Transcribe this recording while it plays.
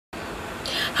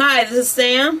Hi, this is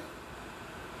Sam.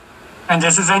 And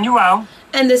this is NUL.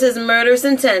 And this is Murderous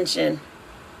Intention.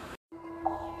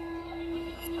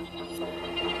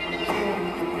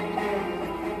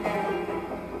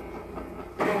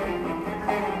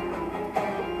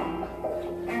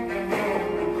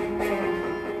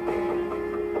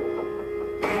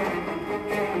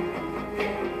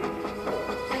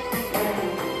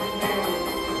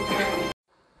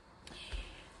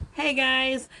 Hey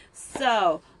guys,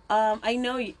 so I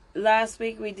know last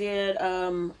week we did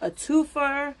a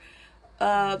twofer,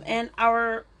 and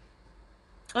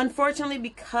unfortunately,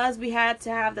 because we had to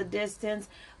have the distance,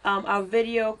 our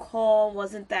video call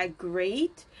wasn't that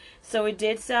great, so it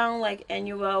did sound like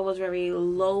NUL was very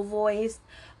low voiced,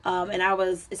 and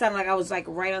it sounded like I was like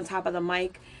right on top of the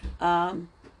mic, but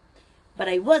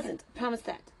I wasn't, I promise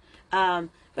that.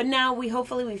 But now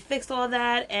hopefully we fixed all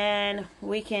that and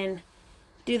we can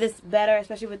do this better,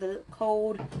 especially with the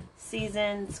cold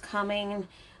seasons coming,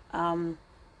 and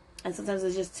sometimes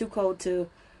it's just too cold to,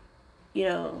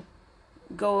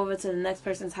 go over to the next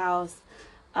person's house.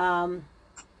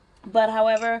 But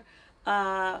however,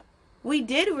 we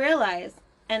did realize,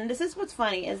 and this is what's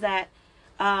funny, is that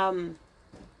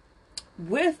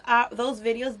with those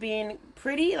videos being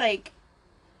pretty like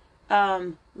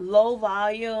low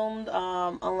volumed,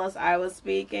 unless I was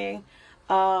speaking,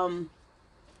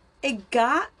 it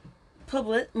got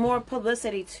more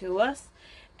publicity to us,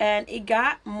 and it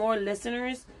got more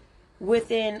listeners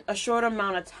within a short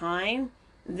amount of time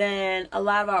than a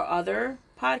lot of our other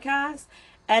podcasts,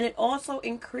 and it also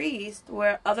increased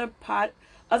where other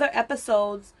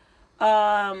episodes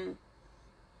was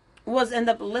end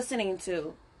up listening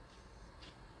to.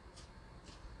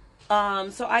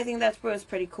 So I think that was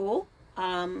pretty cool.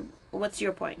 What's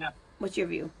your point? Yeah. What's your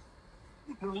view?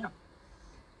 Yeah.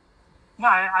 No,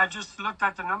 I just looked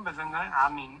at the numbers, and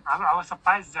I was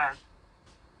surprised that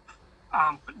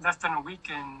less than a week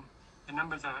and the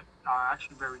numbers are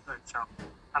actually very good. So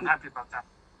I'm happy about that.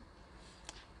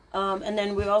 And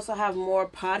then we also have more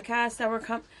podcasts that were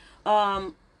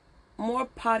more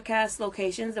podcast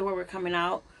locations that we're coming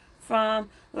out from.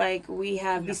 Like we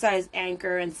have, besides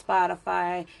Anchor and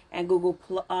Spotify and Google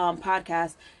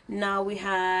Podcasts, now we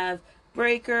have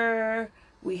Breaker,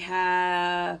 we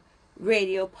have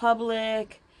Radio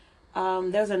Public.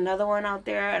 There's another one out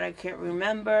there and I can't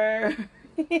remember.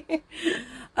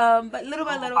 But little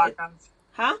by little,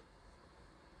 huh?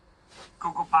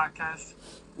 Google Podcasts.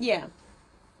 Yeah.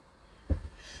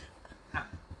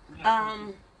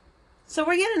 So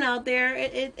we're getting out there.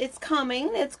 It's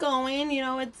coming. It's going.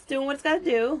 It's doing what it's got to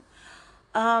do.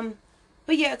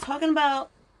 But yeah, talking about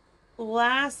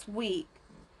last week,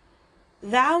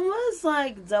 that was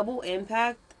like double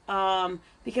impact.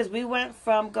 Because we went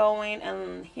from going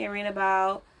and hearing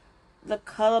about the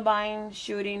Columbine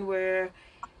shooting where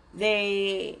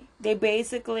they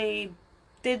basically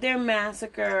did their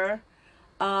massacre,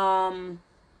 and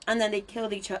then they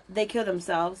killed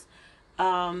themselves,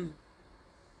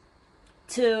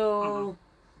 to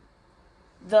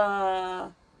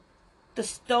the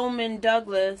Stoneman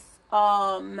Douglas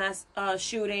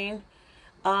shooting,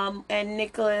 and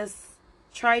Nicholas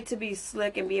tried to be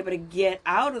slick and be able to get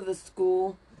out of the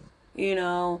school,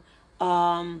 but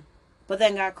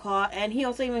then got caught, and he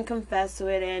also even confessed to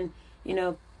it and,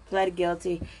 pled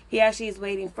guilty. He actually is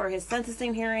waiting for his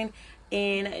sentencing hearing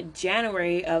in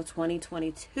January of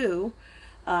 2022.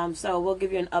 So we'll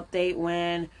give you an update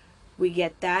when we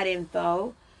get that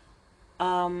info.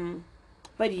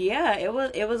 But yeah, it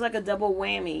was like a double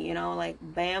whammy, like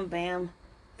bam, bam,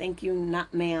 thank you,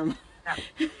 not ma'am.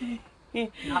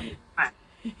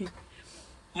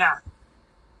 Yeah.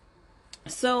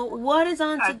 So what is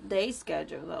on today's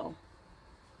schedule, though?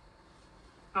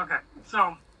 Okay,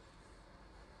 so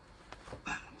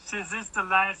since it's the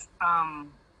last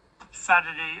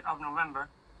Saturday of November,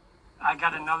 I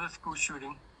got another school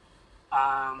shooting.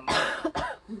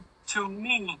 To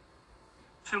me,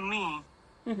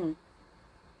 Mm-hmm.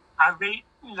 I rate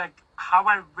how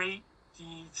I rate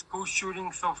the school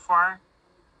shooting so far.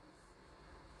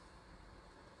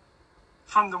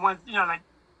 From the ones,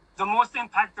 the most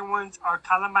impacted ones are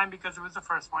Columbine because it was the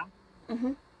first one.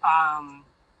 Mm-hmm.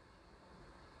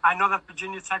 I know that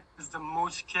Virginia Tech is the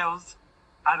most kills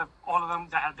out of all of them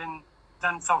that have been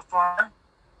done so far.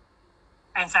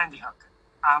 And Sandy Hook.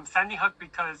 Sandy Hook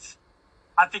because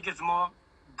I think it's more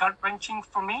gut-wrenching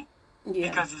for me. Yeah.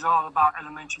 Because it's all about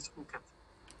elementary school kids.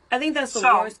 I think that's the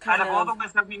worst kind out of all the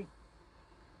ones that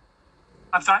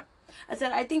I'm sorry? I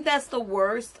said I think that's the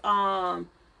worst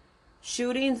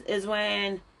shootings is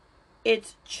when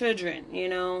it's children,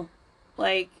 Yeah.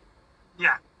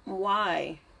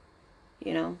 Why?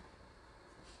 Yeah.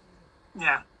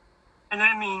 And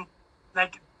I mean,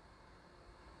 like,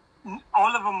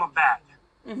 all of them are bad.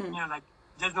 Mm-hmm. Like,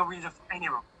 there's no reason for any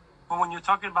of them. But when you're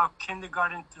talking about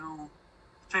kindergarten through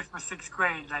 5th or 6th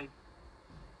grade, like,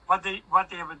 what they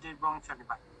ever did wrong to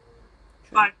anybody.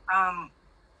 True. But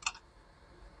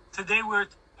today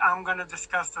I'm gonna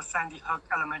discuss the Sandy Hook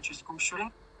Elementary School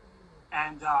shooting,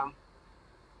 and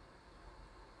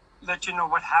let you know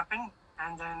what happened,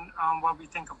 and then what we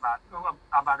think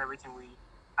about everything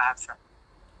I have said.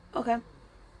 Okay.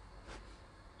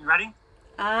 You ready?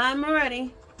 I'm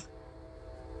ready.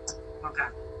 Okay.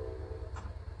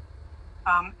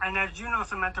 And as you know,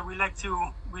 Samantha, we like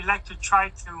to try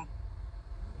to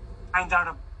find out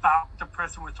about the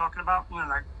person we're talking about.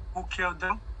 Like who killed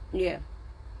them, Yeah.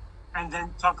 and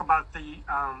then talk about the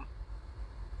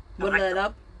What victim. led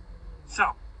up?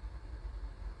 So,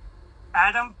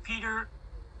 Adam Peter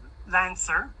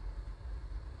Lanza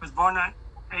was born on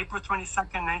April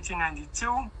 22nd, 1992.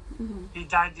 Mm-hmm. He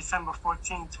died December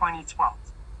 14, 2012.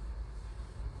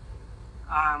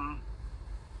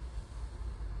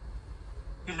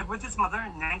 He lived with his mother,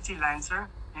 Nancy Lanza,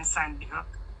 in Sandy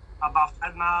Hook, about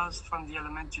 5 miles from the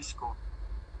elementary school.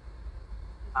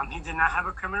 He did not have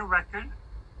a criminal record.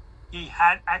 He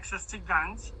had access to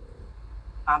guns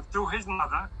through his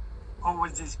mother, who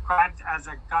was described as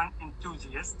a gun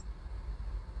enthusiast,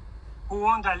 who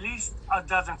owned at least a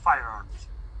dozen firearms.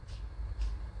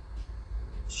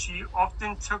 She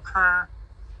often took her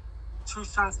 2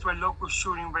 sons to a local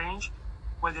shooting range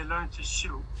where they learned to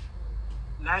shoot.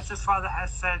 Lance's father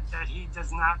has said that he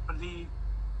does not believe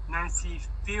Nancy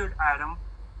feared Adam.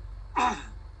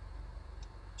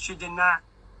 She did not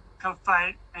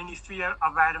confide any fear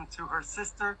of Adam to her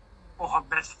sister or her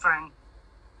best friend.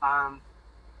 And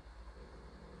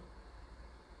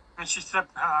she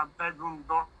slept her bedroom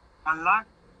door unlocked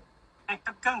and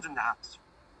kept guns in the house.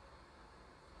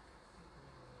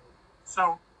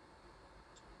 So,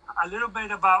 a little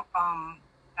bit about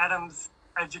Adam's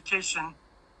education.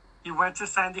 He went to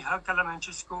Sandy Hook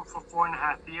Elementary School for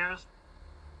 4.5 years.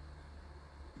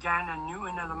 Began a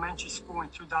Newton Elementary School in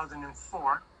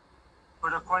 2004.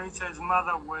 But according to his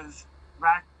mother, was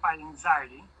racked by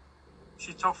anxiety.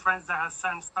 She told friends that her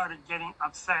son started getting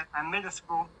upset at middle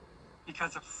school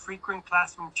because of frequent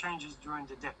classroom changes during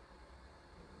the day.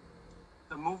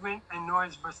 The movement and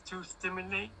noise was too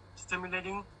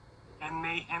stimulating and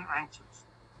made him anxious.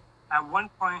 At one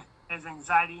point, his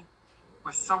anxiety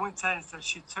was so intense that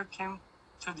she took him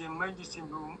to the emergency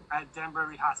room at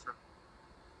Danbury Hospital.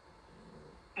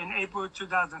 In April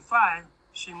 2005,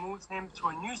 she moved him to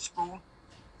a new school,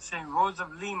 St. Rose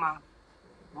of Lima,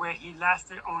 where he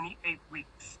lasted only 8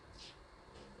 weeks.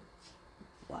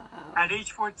 Wow. At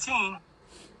age 14,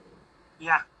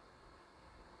 yeah.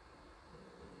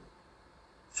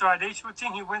 So at age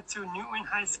 14, he went to Newton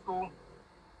High School,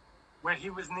 where he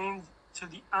was named to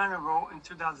the honor roll in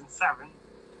 2007.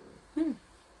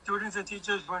 Students and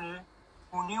teachers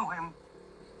who knew him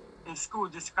in school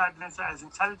described Lanza as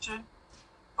intelligent,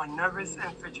 but nervous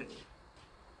and fidgety.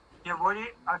 He avoided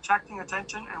attracting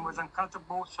attention and was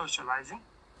uncomfortable socializing.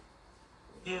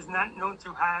 He is not known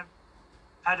to have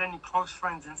had any close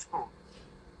friends in school.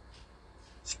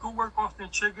 Schoolwork often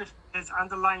triggered his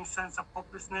underlying sense of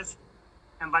hopelessness,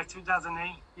 and by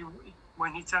 2008,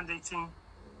 when he turned 18,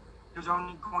 he was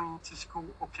only going to school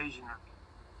occasionally.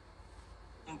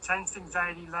 Intense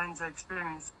anxiety Lanza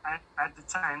experienced at the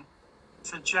time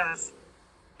suggests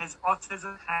his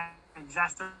autism had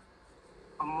exacerbated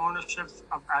hormonal shifts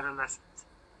of adolescence.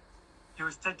 He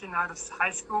was taken out of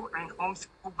high school and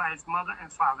homeschooled by his mother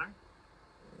and father.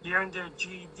 He earned their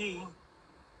GED.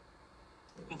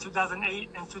 In 2008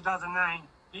 and 2009,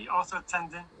 he also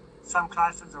attended some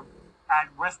classes at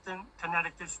Western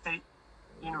Connecticut State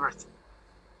University.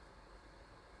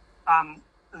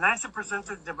 Lanza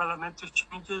presented developmental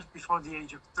changes before the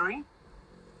age of 3.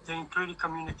 They included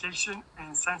communication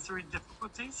and sensory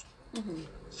difficulties,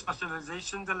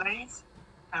 socialization delays,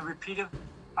 and repetitive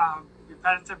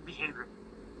behavior.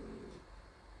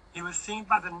 He was seen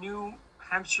by the New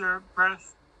Hampshire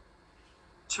Birth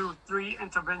to 3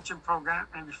 intervention program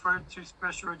and referred to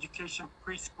special education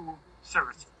preschool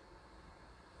services.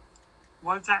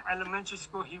 Once at elementary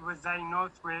school, he was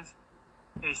diagnosed with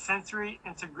a sensory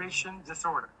integration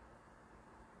disorder.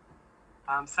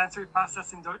 Sensory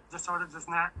processing disorder does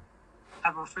not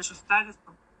have official status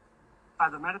by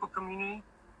the medical community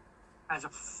as a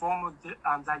formal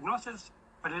diagnosis,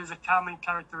 but it is a common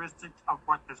characteristic of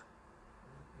autism.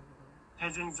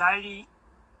 His anxiety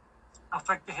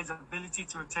affected his ability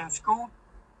to attend school,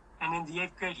 and in the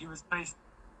 8th grade, he was placed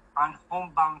on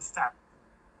homebound status,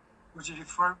 which is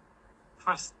referred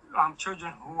for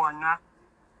children who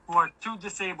are too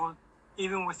disabled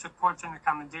even with support and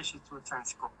accommodations to attend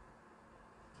school.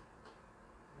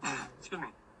 Excuse me.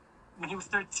 When he was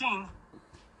 13,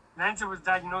 Lanza was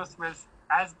diagnosed with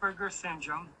Asperger's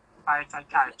syndrome by a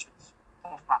psychiatrist.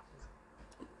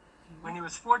 When he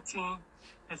was 14,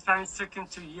 his parents took him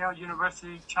to Yale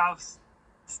University Child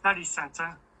Study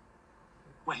Center,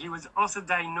 where he was also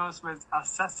diagnosed with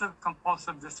obsessive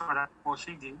compulsive disorder,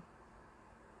 OCD.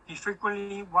 He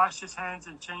frequently washed his hands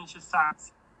and changed his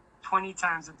socks 20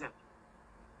 times a day.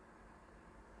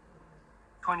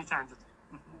 20 times a day.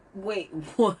 Wait,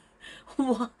 what?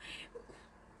 What?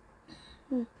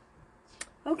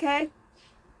 Okay.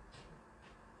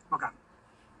 Okay.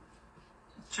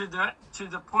 To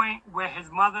the point where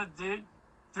his mother did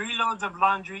 3 loads of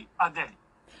laundry a day.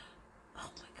 Oh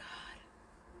my God.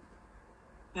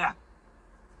 Yeah.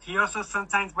 He also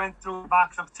sometimes went through a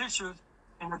box of tissues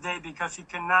in a day because he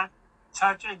could not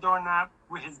touch a doorknob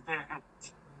with his bare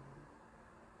hands.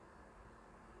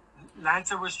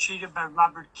 Lanza was treated by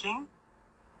Robert King,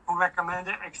 who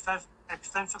recommended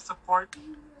extensive support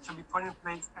to be put in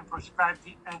place and prescribed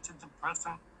the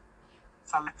antidepressant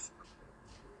Celexa.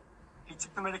 He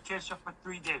took the medication for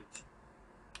 3 days.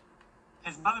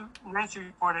 His mother, Nancy,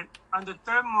 reported on the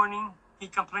 3rd morning he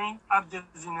complained of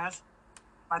dizziness.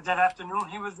 By that afternoon,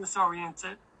 he was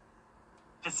disoriented.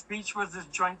 His speech was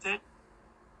disjointed.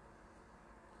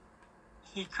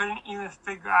 He couldn't even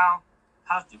figure out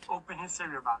how to open his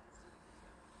cereal box.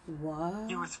 What?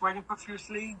 He was sweating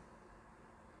profusely.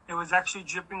 It was actually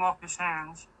dripping off his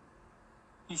hands.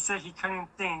 He said he couldn't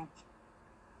think.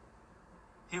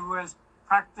 He was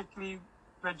practically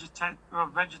vegetative.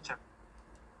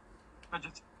 Okay.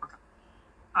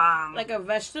 Like a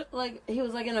vegetable? Like he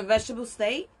was like in a vegetable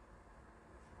state?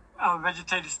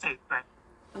 Vegetative state, right?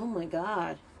 Oh my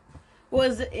God.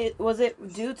 Was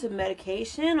it due to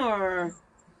medication or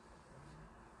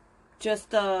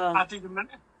just I think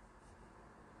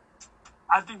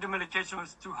the medication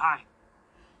was too high.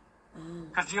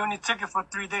 Because he only took it for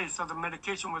 3 days, so the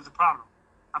medication was the problem,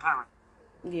 apparently.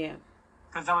 Yeah.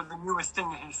 Because that was the newest thing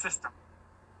in his system.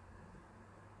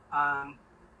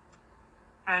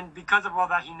 And because of all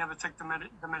that, he never took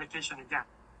the medication again.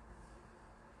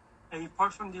 A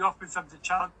report from the Office of the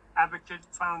Child Advocate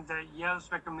found that Yale's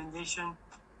recommendation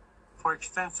for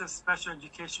extensive special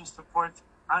education supports,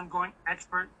 ongoing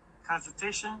expert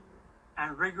consultation,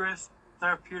 and rigorous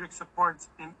therapeutic supports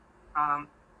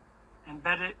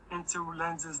embedded into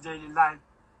Lanza's daily life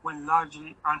when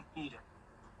largely unheeded.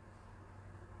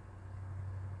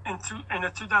 In a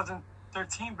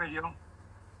 2013 video,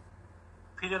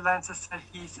 Peter Lanza said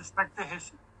he suspected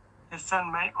his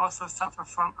son might also suffer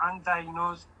from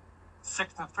undiagnosed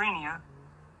schizophrenia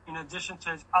in addition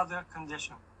to his other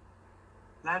conditions.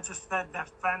 Lanza said that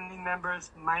family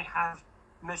members might have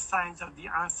missed signs of the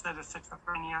onset of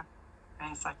schizophrenia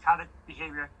and psychotic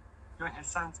behavior during his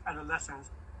son's adolescence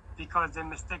because they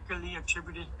mistakenly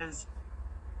attributed his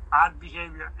odd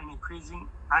behavior and increasing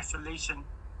isolation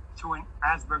to an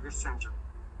Asperger's syndrome.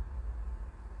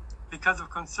 Because of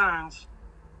concerns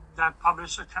that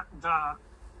published accounts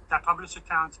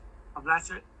of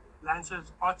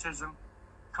Lanza's autism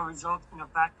can result in a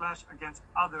backlash against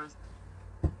others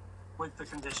with the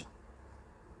condition.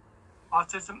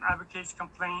 Autism Advocates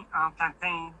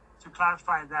campaign to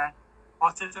clarify that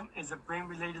autism is a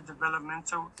brain-related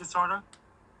developmental disorder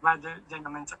rather than a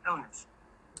mental illness.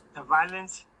 The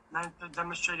violence Lanza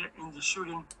demonstrated in the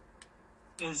shooting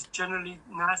is generally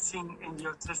not seen in the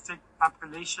autistic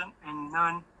population, and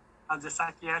none of the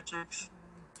psychiatrists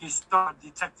he saw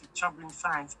detected troubling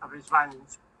signs of his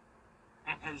violence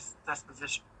and his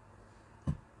disposition.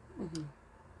 Mm-hmm.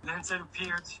 Lanza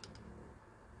appears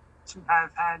to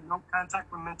have had no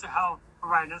contact with mental health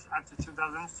providers after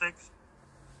 2006.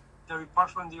 The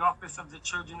report from the Office of the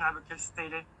Children Advocate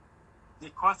stated the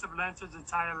course of Lanza's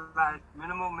entire life,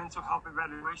 minimal mental health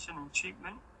evaluation and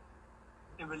treatment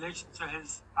in relation to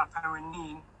his apparent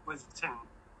need was 10.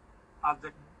 Of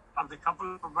the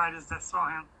couple of providers that saw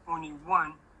him, only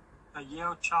one, the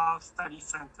Yale Child Study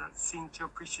Center, seemed to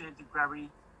appreciate the gravity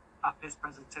of his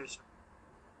presentation.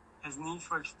 His need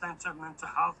for extensive mental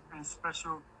health and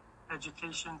special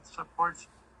education supports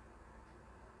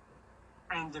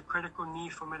and the critical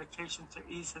need for medication to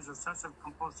ease his obsessive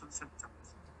compulsive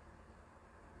symptoms.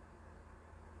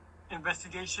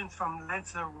 Investigation from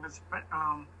Lanza was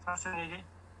fascinated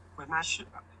with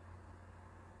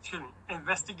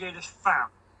investigators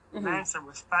found Lanza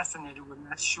was fascinated with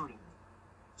mass shootings,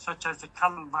 such as the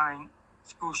Columbine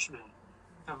school shooting,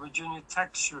 the Virginia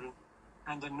Tech shooting,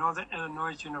 and the Northern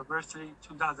Illinois University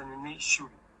 2008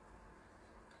 shooting.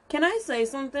 Can I say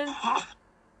something?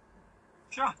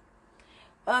 Sure.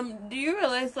 Do you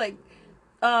realize, like,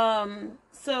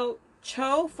 So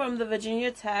Cho from the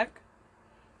Virginia Tech,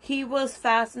 he was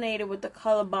fascinated with the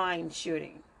Columbine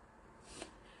shooting.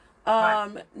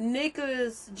 Right.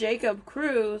 Nicholas Jacob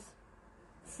Cruz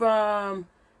from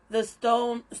the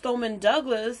Stoneman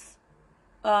Douglas,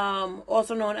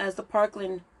 also known as the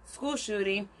Parkland school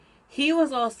shooting, he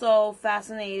was also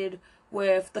fascinated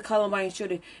with the Columbine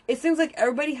shooting. It seems like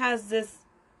everybody has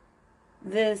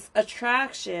this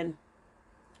attraction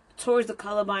towards the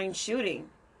Columbine shooting,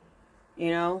 you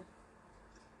know?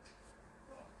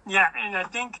 Yeah, and I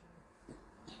think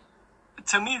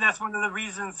to me that's one of the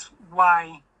reasons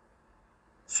why,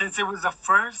 since it was the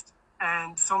first,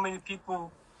 and so many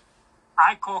people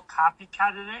I call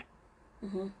copycatted it,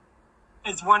 Mm-hmm.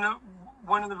 it's one of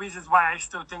the reasons why I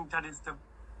still think that is the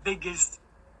biggest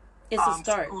It's a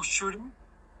start. school shooting.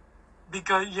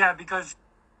 Because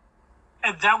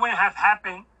if that wouldn't have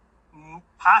happened,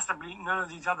 possibly none of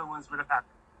these other ones would have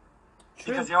happened.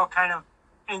 True. Because they all kind of,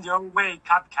 in their own way,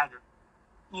 copycatted.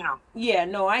 You know. Yeah,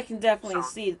 no, I can definitely So,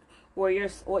 see what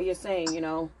you're saying. You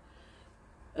know,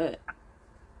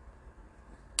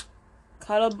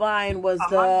 Columbine was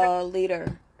the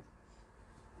leader.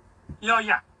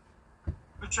 Yeah,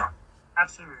 for sure,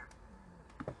 absolutely.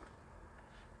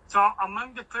 So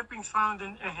among the clippings found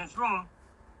in his room,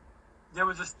 there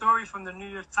was a story from the New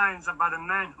York Times about a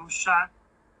man who shot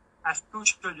at school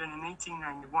children in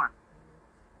 1891.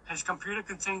 His computer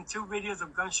contained 2 videos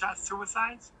of gunshot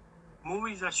suicides,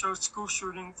 movies that showed school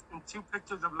shootings, and 2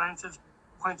 pictures of Lanza's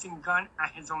pointing gun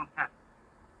at his own head.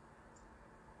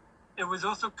 It was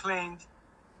also claimed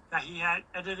that he had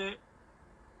edited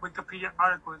Wikipedia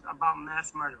articles about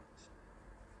mass murderers.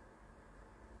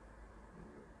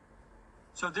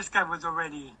 So this guy was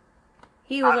already...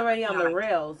 He was already on the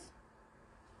rails.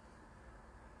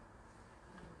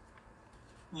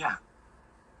 Yeah.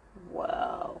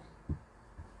 Wow.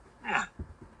 Yeah.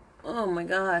 Oh my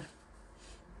God.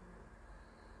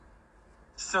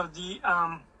 So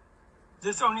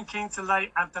this only came to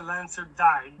light after Lanza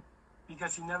died,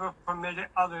 because he never permitted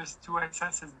others to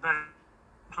access his bed,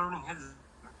 including his.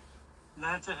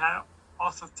 Lanza had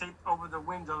also taped over the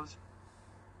windows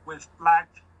with black.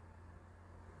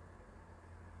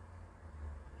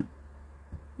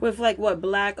 With like what,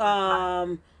 black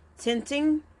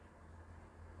tinting?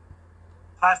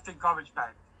 Plastic garbage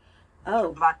bag. Oh.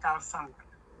 To block out sunlight.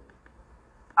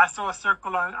 I saw a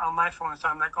circle on my phone, so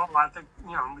I'm like, oh, I think,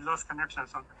 we lost connection or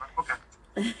something. But okay.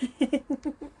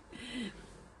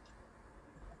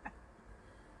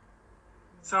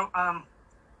 So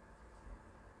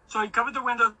he covered the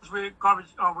windows with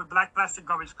with black plastic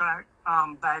garbage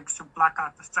bags to block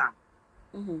out the sun.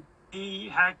 Mm-hmm. He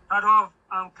had cut off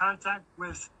contact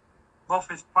with both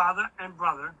his father and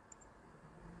brother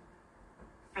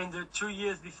in the 2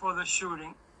 years before the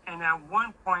shooting, and at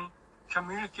one point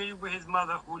communicated with his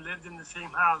mother, who lived in the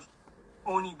same house,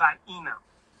 only by email.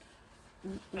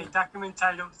 Mm-hmm. A document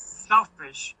titled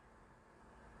 "Selfish"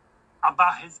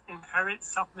 about his inherent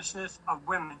selfishness of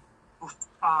women, who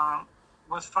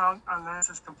was found on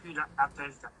Lance's computer after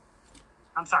his death.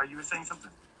 I'm sorry, you were saying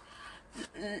something?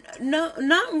 No,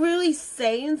 not really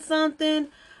saying something.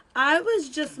 I was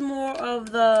just more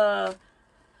of the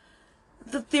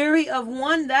theory of,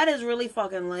 one, that is really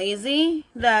fucking lazy,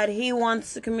 that he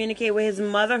wants to communicate with his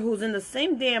mother, who's in the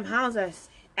same damn house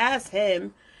as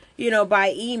him,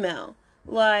 by email.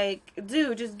 Like,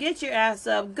 dude, just get your ass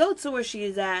up, go to where she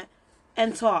is at,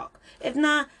 and talk. If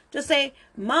not, just say,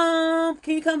 Mom,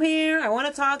 can you come here? I want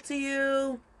to talk to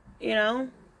you.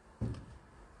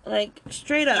 Like,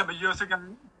 straight up. Yeah, but you also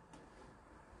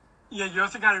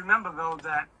got to remember, though,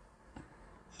 that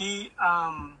he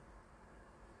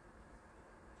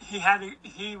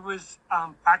was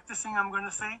practicing, I'm going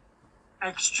to say,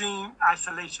 extreme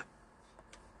isolation.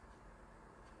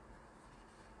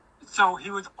 So he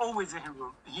was always in his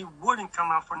room. He wouldn't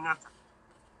come out for nothing.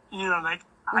 I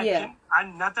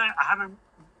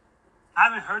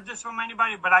haven't heard this from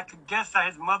anybody, but I could guess that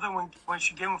his mother, when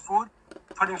she gave him food,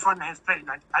 put it in front of his plate.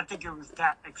 Like, I think it was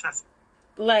that excessive.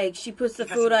 Like, she puts the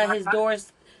food at his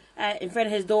doors, in front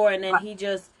of his door, and then he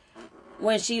just,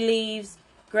 when she leaves,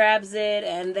 grabs it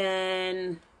and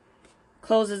then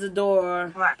closes the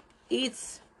door,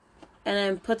 eats, and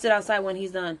then puts it outside when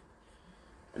he's done.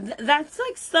 That's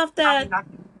like stuff that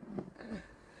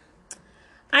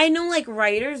I know, like,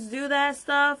 writers do that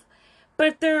stuff,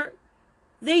 but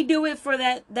they do it for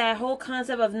that whole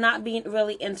concept of not being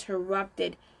really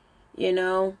interrupted,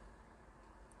 Right.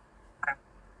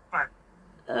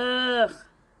 Ugh.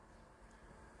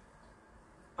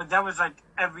 But that was like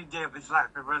every day of his life.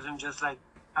 It wasn't just like,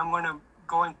 I'm going to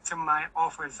go into my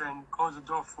office and close the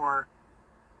door for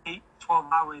 8-12 12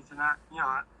 hours, and I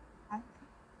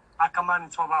come out in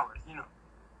 12 hours, Yeah,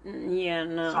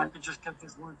 so I no. could just get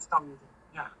this work started.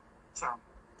 Yeah. So,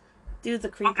 Dude's a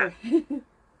creeper. okay.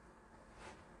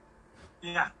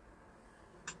 Yeah.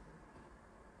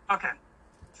 Okay.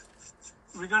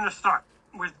 We're going to start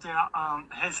with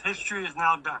his history is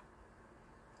now done.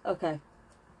 Okay.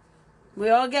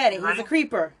 We all get it. You He's ready? a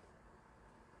creeper.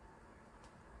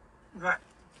 Right.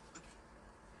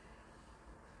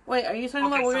 Wait, are you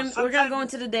talking Okay, about so we're gonna go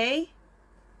into the day?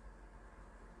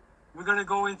 we're going to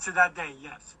go into that day,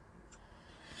 yes.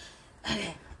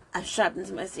 Okay. I'm strapped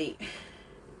into my seat.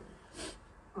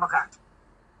 Okay.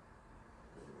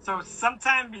 So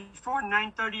sometime before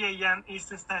 9:30 a.m.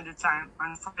 Eastern Standard Time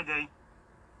on Friday,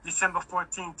 December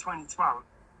 14, 2012,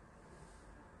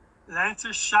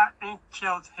 Lanza shot and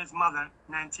killed his mother,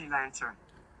 Nancy Lanza,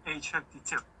 age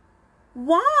 52.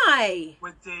 Why?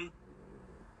 With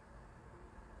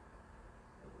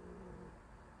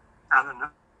I don't know.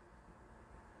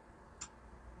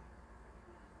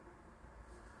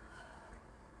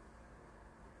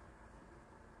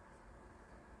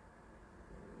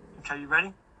 Okay, you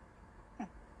ready?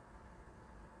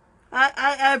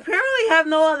 I apparently have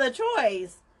no other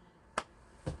choice.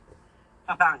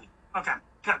 Apparently. Okay,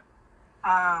 good.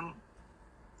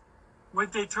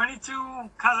 With a 22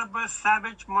 caliber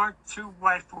Savage Mark II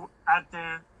rifle at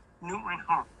their Newton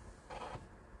home.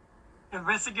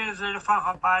 Investigators later found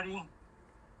her body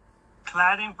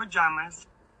clad in pajamas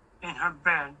in her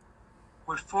bed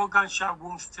with 4 gunshot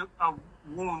wounds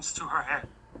to her head.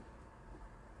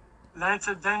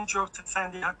 Lanza then drove to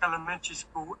Sandy Hook Elementary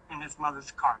School in his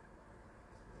mother's car.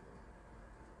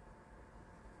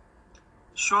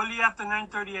 Shortly after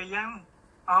 9:30 a.m.,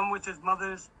 armed with his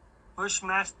mother's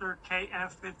Bushmaster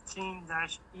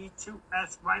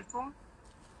KM-15-E2S rifle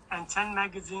and 10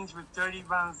 magazines with 30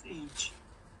 rounds each,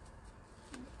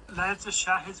 Lanza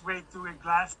shot his way through a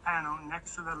glass panel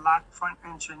next to the locked front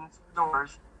entrance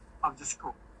doors of the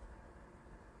school.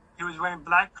 He was wearing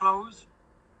black clothes,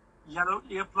 yellow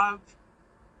earplugs,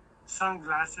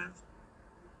 sunglasses,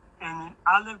 and an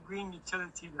olive green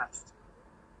utility vest.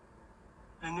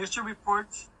 The initial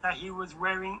reports that he was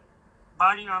wearing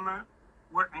body armor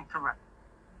were incorrect.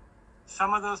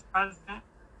 Some of those present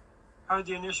heard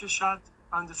the initial shots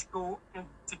on the school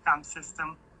intercom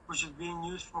system, which is being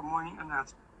used for morning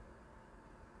announcements.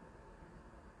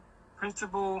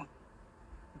 Principal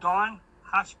Dawn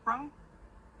Hochsprung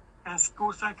and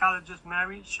school psychologist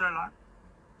Mary Sherlock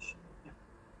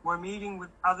were meeting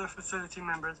with other facility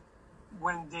members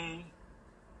when they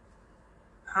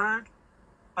heard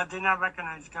but did not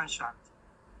recognize gunshots.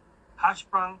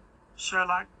 Hochsprung,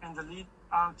 Sherlock, and the lead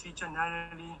teacher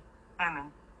Natalie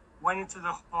Hammond went into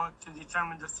the hall to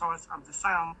determine the source of the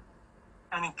sound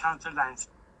and encountered Lanza.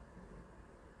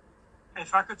 A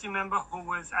faculty member who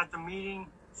was at the meeting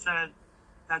said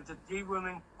that the 3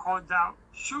 women called out,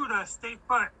 "Shooter, stay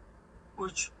put,"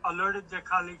 which alerted their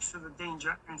colleagues to the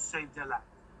danger and saved their lives.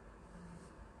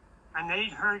 An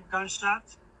aide heard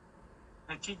gunshots.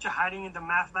 A teacher hiding in the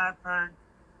math lab heard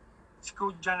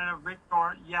school janitor Rick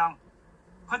Thor yell,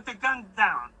 "Put the gun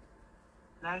down!"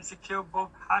 Lanza killed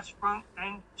both Hochsprung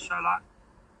and Sherlock.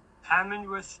 Hammond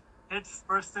was hit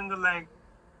first in the leg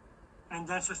and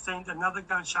then sustained another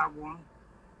gunshot wound.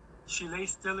 She lay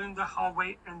still in the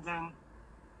hallway and then,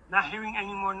 not hearing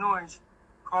any more noise,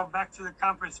 crawled back to the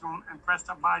conference room and pressed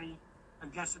her body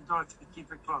against the door to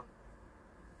keep it closed.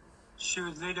 She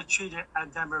was later treated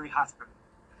at Danbury Hospital.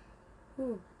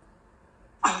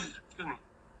 Excuse me.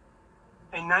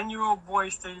 A 9-year-old boy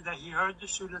stated that he heard the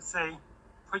shooter say,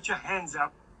 "Put your hands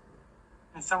up,"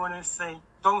 and someone else say,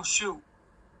 "Don't shoot."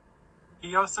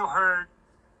 He also heard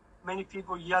many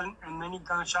people yelling and many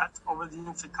gunshots over the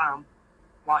intercom,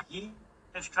 while he,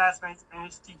 his classmates, and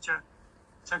his teacher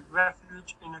took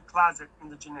refuge in a closet in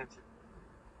the gymnasium.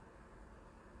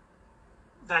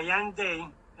 Diane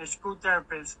Day, a school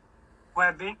therapist who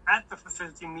had been at the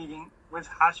facility meeting with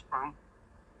Hochsprung,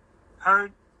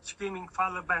 heard screaming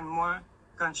followed by more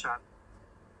gunshots.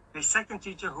 A second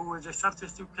teacher, who was a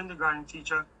substitute kindergarten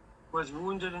teacher, was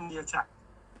wounded in the attack.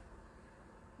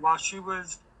 While she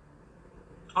was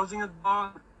closing a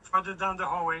door further down the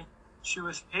hallway, she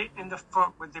was hit in the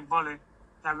foot with a bullet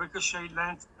that ricocheted.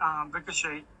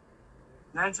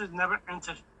 Lanza never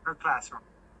entered her classroom.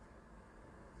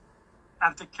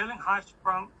 After killing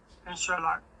Hochsprung and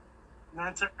Sherlock,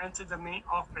 Lanza entered the main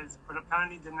office, but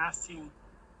apparently did not see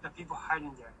the people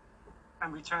hiding there,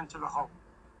 and returned to the hall.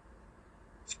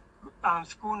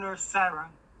 School nurse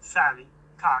Sally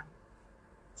Cox,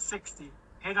 60,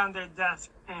 hid on their desk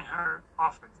in her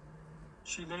office.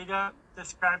 She later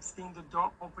described seeing the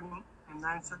door opening and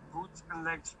Lanza boots and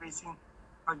legs facing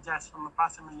her desk from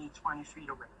approximately 20 feet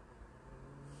away.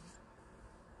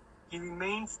 He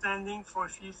remained standing for a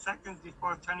few seconds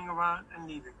before turning around and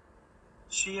leaving.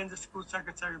 She and the school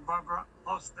secretary, Barbara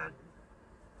Halstead,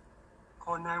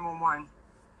 called 911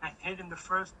 and hid in the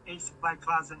first aid supply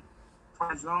closet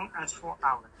for as long as 4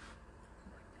 hours.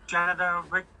 Janitor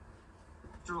Rick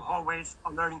through hallways,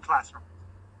 alerting classrooms.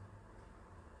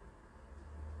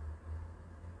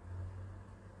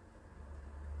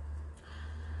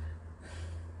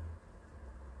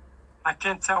 I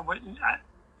can't tell what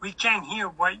we can't hear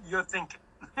what you're thinking.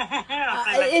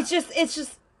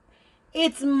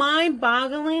 It's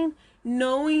mind-boggling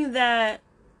knowing that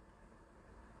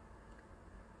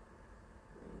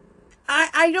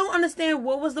I don't understand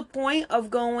what was the point of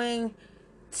going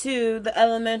to the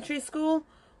elementary school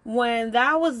when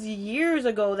that was years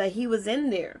ago that he was in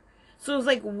there. So it's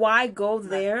like, why go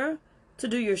there to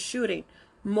do your shooting?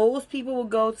 Most people will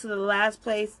go to the last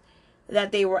place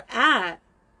that they were at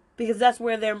because that's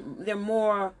where they're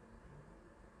more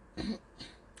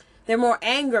they're more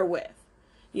anger with,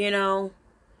 you know.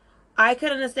 I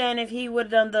could understand if he would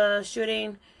have done the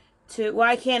shooting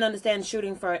I can't understand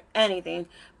shooting for anything,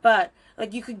 but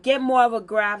like you could get more of a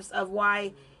grasp of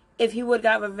why if he would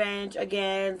got revenge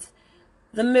against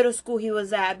the middle school he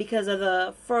was at because of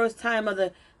the first time of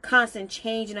the constant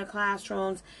change in the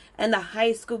classrooms, and the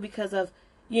high school because of,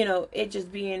 you know, it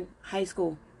just being high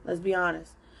school, let's be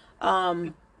honest.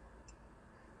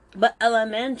 But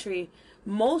elementary,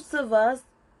 most of us,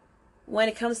 when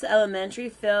it comes to elementary,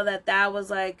 feel that was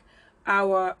like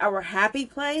our happy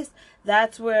place.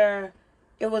 That's where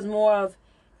it was more of,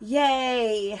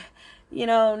 yay, you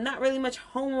know, not really much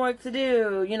homework to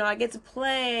do. You know, I get to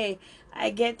play.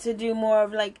 I get to do more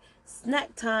of like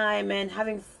snack time and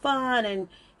having fun and,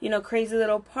 you know, crazy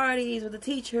little parties with the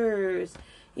teachers,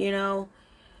 you know,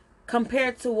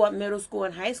 compared to what middle school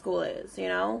and high school is, you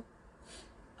know.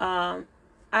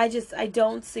 I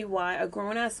don't see why a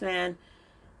grown-ass man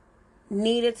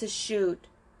needed to shoot.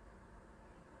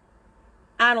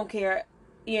 I don't care,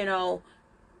 you know,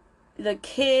 the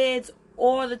kids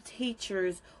or the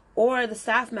teachers or the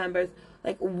staff members.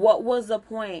 Like, what was the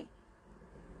point?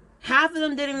 Half of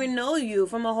them didn't even know you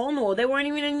from a hole in the wall. They weren't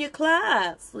even in your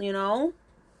class, you know?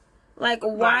 Like,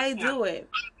 why do it?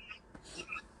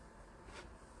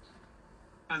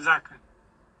 Exactly.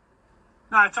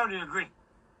 No, I totally agree.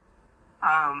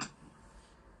 And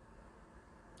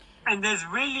there's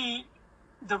really,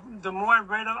 the more I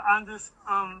read on this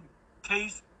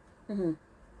case,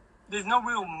 there's no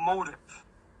real motive.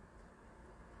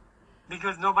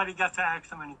 Because nobody got to ask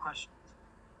them any questions.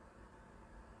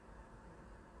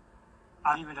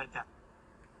 I'll leave it at that.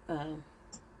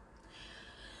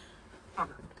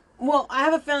 Okay. Well, I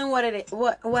have a feeling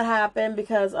what happened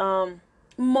because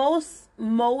most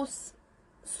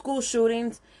school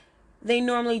shootings, they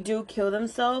normally do kill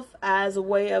themselves as a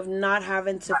way of not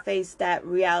having to face that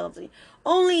reality.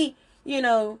 Only, you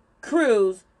know,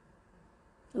 Cruz,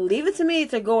 leave it to me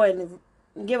to go and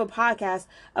give a podcast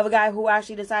of a guy who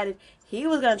actually decided he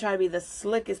was going to try to be the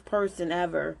slickest person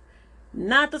ever.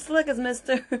 Not the slickest,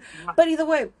 mister. But either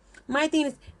way, my thing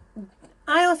is,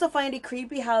 I also find it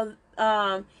creepy how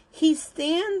he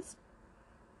stands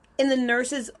in the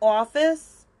nurse's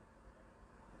office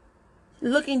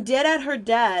looking dead at her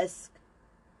desk,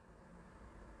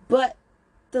 but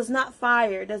does not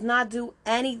fire, does not do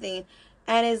anything,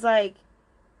 and is like,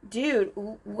 dude,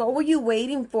 what were you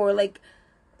waiting for? Like,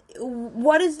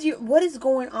 what is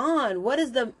going on? What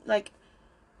is the, like,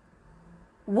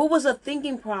 what was the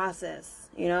thinking process,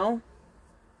 you know?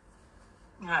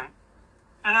 Right.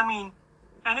 And I mean,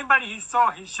 anybody he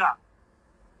saw, he shot.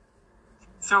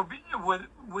 So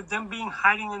with them being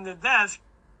hiding in the desk,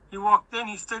 he walked in,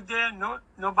 he stood there,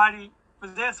 nobody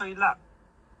was there, so he left.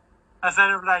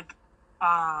 Instead of like,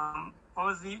 what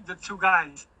was the two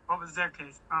guys? What was their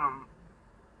case?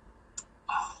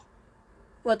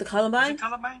 What, the Columbine? Was it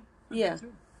Columbine? Yeah.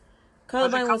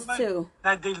 Columbine was two.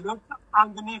 That they looked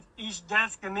underneath each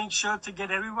desk and made sure to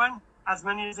get everyone, as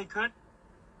many as they could.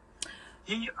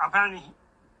 He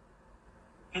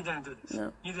didn't do this.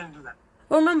 No. He didn't do that.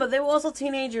 Well, remember, they were also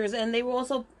teenagers, and they were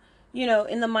also, you know,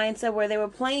 in the mindset where they were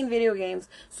playing video games.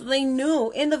 So they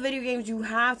knew in the video games you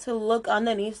have to look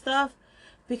underneath stuff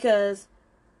because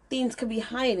things could be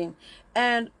hiding.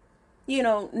 And, you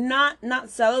know, not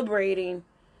celebrating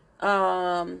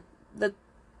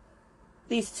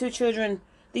these two children.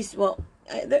 To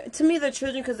me they're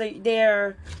children because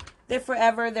they're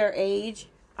forever their age.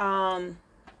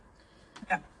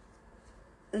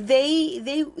 They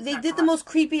did the most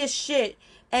creepiest shit,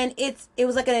 and it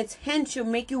was like an attempt to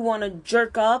make you want to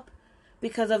jerk up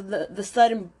because of the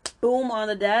sudden boom on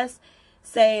the desk,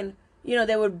 saying,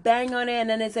 they would bang on it and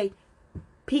then they say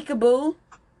peekaboo.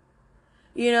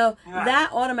 Yeah.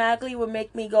 That automatically would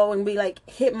make me go and be like,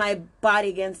 hit my body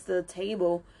against the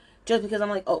table, just because I'm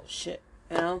like, oh shit,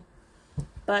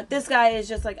 But this guy is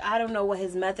just like, I don't know what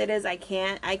his method is. I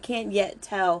can't yet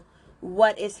tell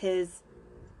what is his.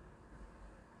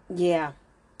 Yeah,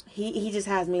 he just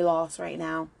has me lost right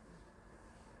now.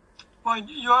 Well,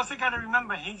 you also got to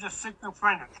remember he's a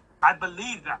schizophrenic. I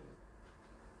believe that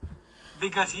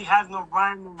because he has no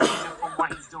rhyme or reason for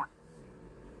what he's doing.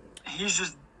 He's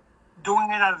just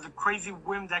doing it out of the crazy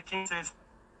whim that came to his.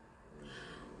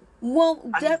 Well,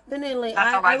 definitely.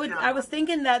 I was it.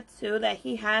 thinking that too, that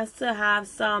he has to have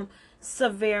some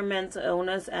severe mental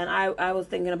illness, and I was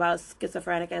thinking about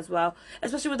schizophrenic as well,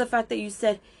 especially with the fact that you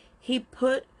said he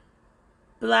put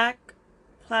black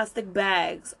plastic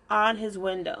bags on his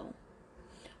window.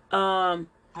 Yeah.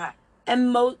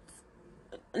 And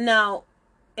now,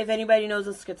 if anybody knows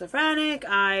a schizophrenic,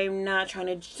 I'm not trying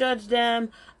to judge them.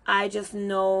 I just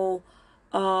know,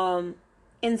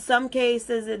 in some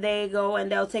cases they go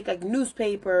and they'll take like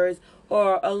newspapers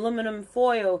or aluminum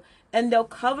foil and they'll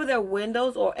cover their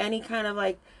windows or any kind of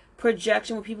like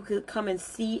projection where people could come and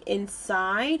see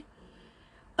inside.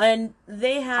 And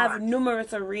they have Correct.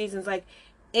 numerous of reasons, like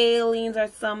aliens are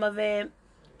some of it.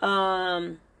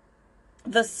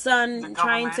 The sun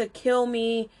trying to kill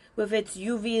me with its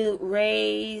UV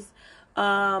rays.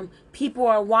 People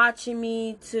are watching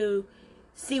me to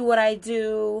see what I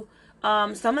do.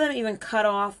 Some of them even cut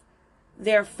off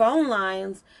their phone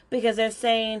lines because they're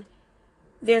saying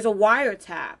there's a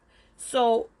wiretap.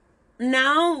 So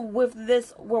now with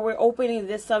this, where we're opening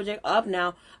this subject up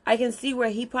now, I can see where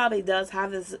he probably does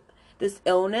have this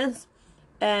illness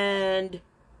and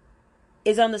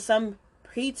is under some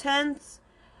pretense.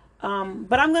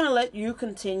 But I'm gonna let you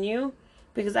continue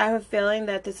because I have a feeling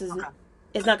that this is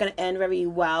it's not gonna end very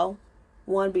well.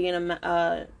 One being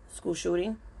a school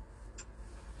shooting.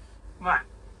 Right.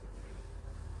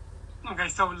 Okay,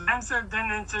 so Lanza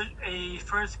then entered a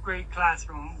first grade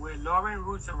classroom where Lauren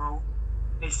Rousseau,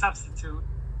 a substitute,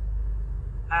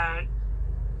 had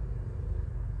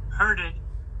herded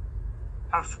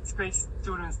her first grade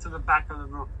students to the back of the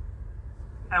room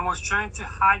and was trying to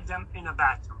hide them in a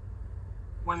bathroom.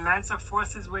 When Lanza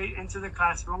forced his way into the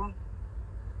classroom,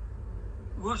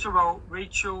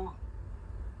 Rachel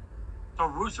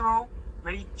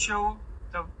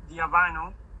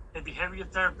Diavano, a behavior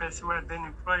therapist who had been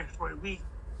employed for a week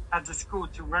at the school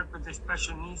to work with the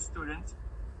special needs students,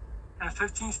 and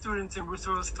 15 students in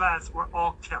Russo's class were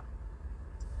all killed.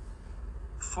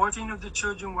 14 of the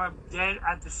children were dead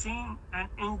at the scene,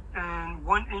 and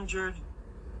one injured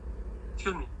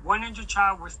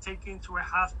child was taken to a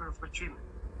hospital for treatment,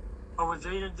 but was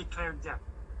later declared dead.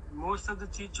 Most of the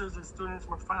teachers and students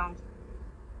were found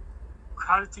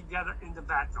crowded together in the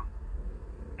bathroom.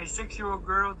 A 6-year-old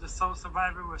girl, the sole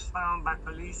survivor, was found by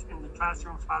police in the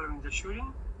classroom following the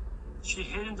shooting. She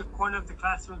hid in the corner of the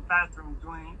classroom's bathroom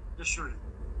during the shooting.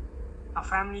 Her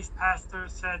family's pastor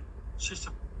said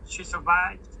she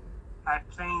survived by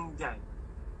playing dead.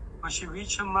 When she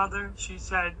reached her mother, she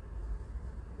said,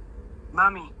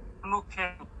 "Mommy, I'm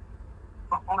okay,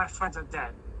 but all my friends are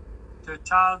dead." The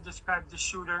child described the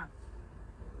shooter.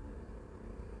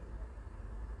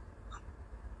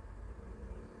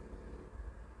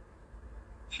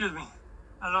 Excuse me,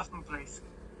 I lost my place.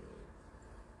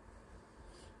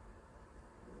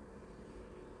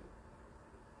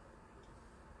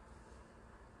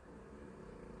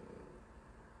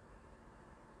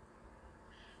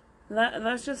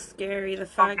 That's just scary. The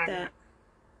fact that.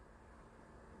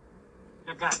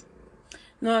 Okay.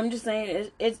 No, I'm just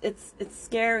saying it's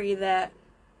scary that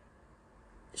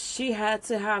she had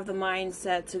to have the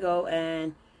mindset to go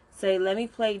and say, "Let me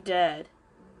play dead,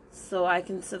 so I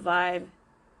can survive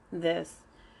this,"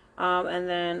 and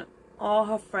then all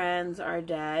her friends are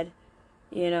dead.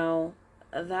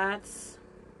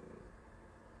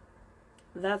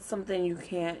 That's something you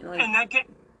can't like. And I get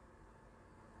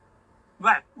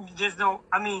right. There's no.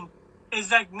 I mean,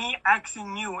 it's like me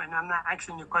asking you, and I'm not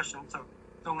asking you a question, so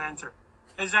don't answer.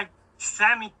 It's like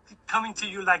Sammy coming to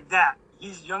you like that.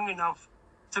 He's young enough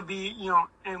to be,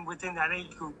 and within that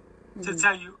age group, to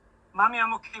tell you, "Mommy,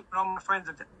 I'm okay, but all my friends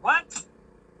are dead." What?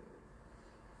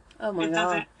 Oh my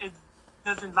God. It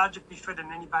doesn't logically fit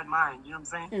in anybody's mind. You know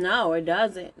what I'm saying? No, it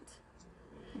doesn't.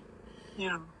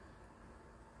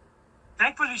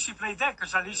 Thankfully she played dead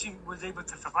because at least she was able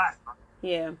to survive.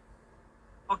 Yeah.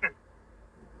 Okay.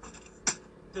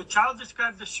 The child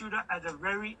described the shooter as a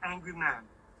very angry man.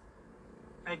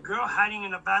 A girl hiding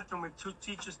in a bathroom with 2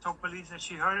 teachers told police that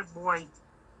she heard a boy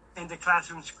in the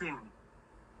classroom screaming,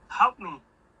 "Help me!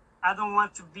 I don't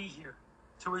want to be here."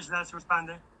 To which Lanza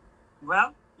responded,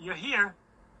 "Well, you're here,"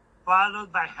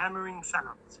 followed by hammering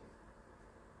sounds.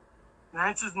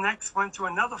 Lance's next went to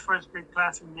another first grade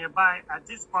classroom nearby. At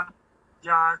this point,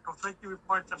 there are conflicting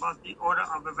reports about the order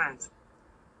of events.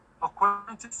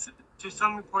 According to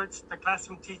some reports, the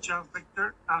classroom teacher,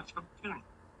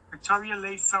 Victoria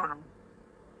Leigh Soto,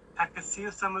 had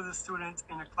concealed some of the students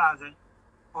in a closet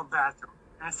or bathroom,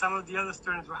 and some of the other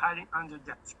students were hiding under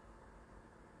desks.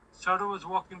 Soto was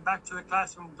walking back to the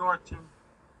classroom door to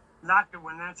lock it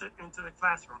when Lanza entered the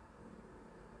classroom.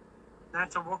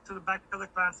 Lanza walked to the back of the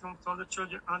classroom, saw the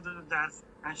children under the desk,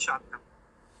 and shot them.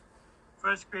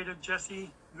 First grader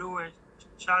Jesse Lewis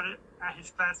shouted at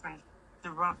his classmates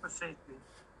to run for safety,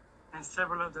 and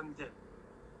several of them did.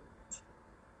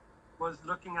 Was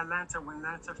looking at Lanza when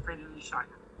Lanza fatally shot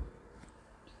him.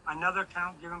 Another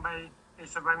account given by a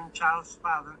surviving child's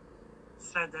father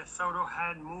said that Soto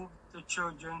had moved the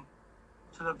children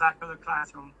to the back of the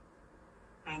classroom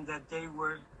and that they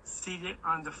were seated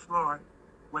on the floor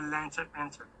when Lanza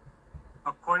entered.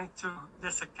 According to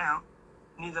this account,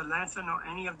 neither Lanza nor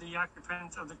any of the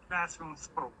occupants of the classroom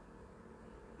spoke.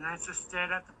 Lanza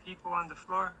stared at the people on the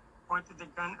floor, pointed the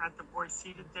gun at the boy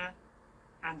seated there,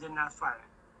 and did not fire.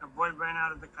 The boy ran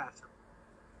out of the classroom.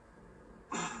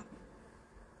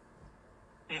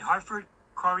 A Hartford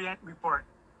Courier report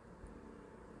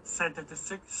said that the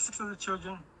six of the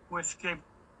children who escaped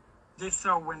did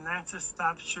so when Lanza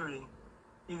stopped shooting,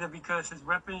 either because his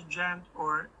weapon jammed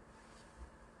or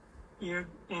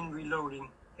in reloading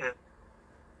it.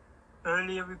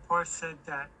 Earlier reports said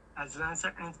that as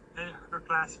Lanza entered her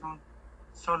classroom,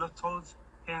 Soto told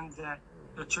him that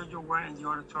the children were in the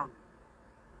auditorium.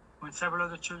 When several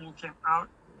of the children came out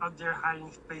of their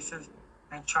hiding spaces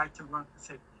and tried to run for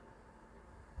safety,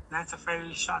 Lanza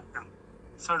fatally shot them.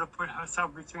 Soto put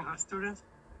herself between her students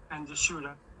and the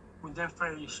shooter, who then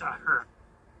fatally shot her.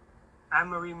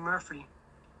 Anne-Marie Murphy,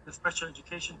 the special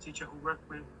education teacher who worked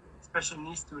with special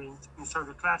needs students in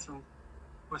Soto classrooms,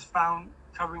 was found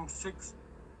covering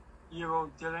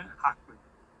 6-year-old Dylan Hockwood,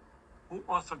 who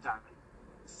also died.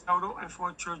 Soto and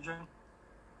 4 children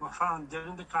were found dead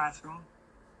in the classroom.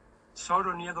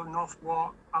 Soto near the north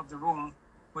wall of the room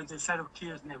with a set of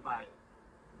keys nearby.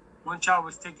 One child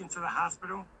was taken to the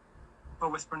hospital,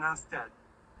 but was pronounced dead.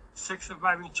 6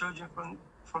 surviving children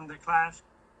from the class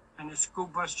and a school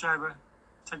bus driver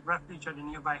took refuge at a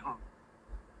nearby home.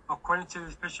 According to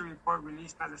the special report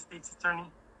released by the state's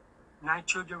attorney, 9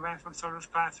 children ran from Soto's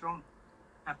classroom,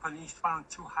 and police found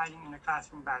 2 hiding in the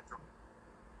classroom bathroom.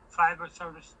 5 of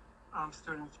Soto's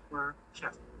students were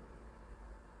killed.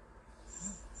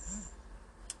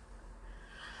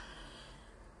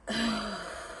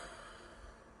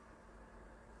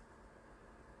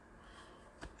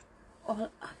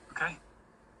 Okay.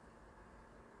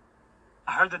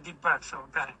 I heard the deep breath, so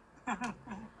go ahead.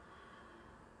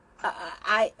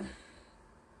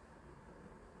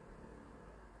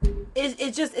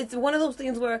 It's one of those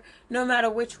things where no matter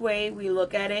which way we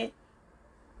look at it,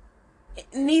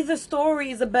 neither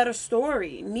story is a better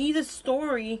story. Neither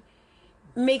story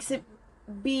makes it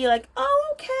be like,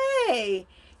 oh, okay.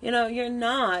 You're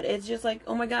not. It's just like,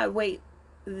 oh my God, wait.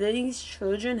 These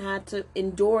children had to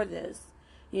endure this.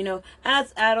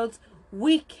 As adults,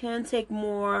 we can take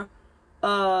more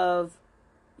of,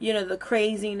 the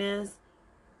craziness.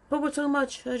 But we're talking about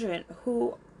children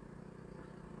who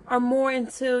are more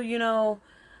into,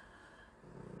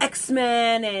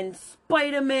 X-Men and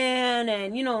Spider-Man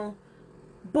and,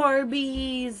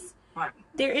 Barbies. Right.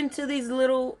 They're into these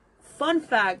little fun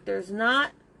factors,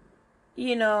 not,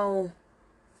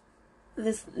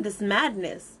 this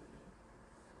madness.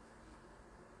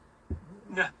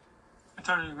 Yeah, I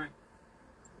totally agree.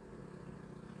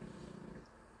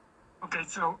 Okay,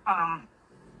 so,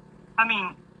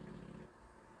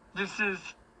 this is,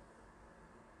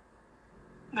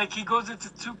 like, he goes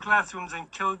into 2 classrooms and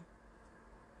killed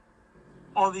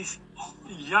all these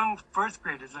young first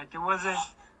graders. Like, it wasn't,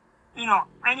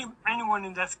 anyone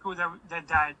in that school that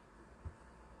died,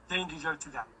 they didn't deserve to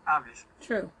die, obviously.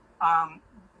 True.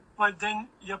 But then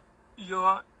you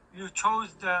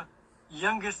chose the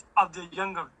youngest of the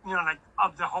younger,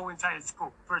 of the whole entire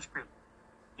school, first grade.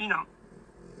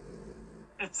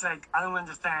 It's like, I don't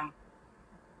understand,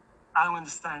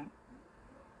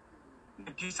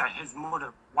 like you said, his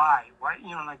motive. Why?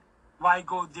 Why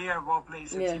go there of all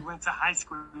places? Yeah. He went to high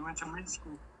school, he went to middle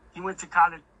school, he went to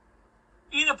college.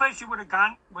 Either place he would have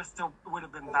gone would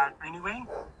have been bad anyway.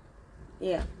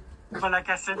 Yeah. But like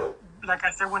I said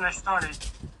when I started,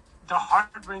 the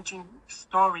heart-wrenching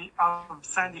story of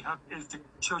Sandy Hook is the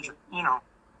children,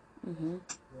 Mm-hmm.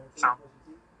 So,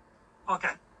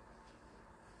 okay.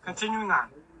 Continuing on.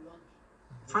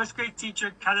 First grade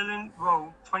teacher Catalin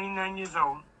Rowe, 29 years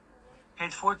old,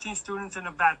 hid 14 students in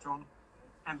a bathroom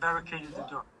and barricaded the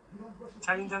door,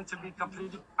 telling them to be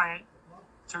completely quiet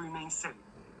to remain safe.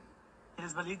 It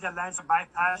is believed that Lanza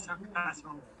bypassed her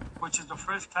classroom, which is the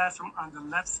first classroom on the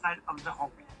left side of the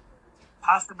hallway,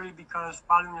 possibly because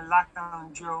following a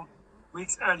lockdown drill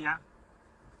weeks earlier,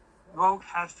 Rogue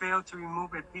had failed to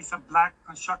remove a piece of black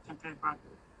construction paper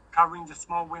covering the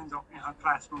small window in her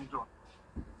classroom door.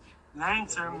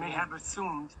 Lancer may have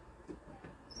assumed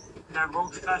that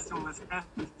Rogue's classroom was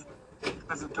empty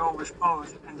because the door was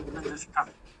closed and the windows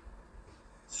covered.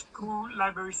 School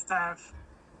library staff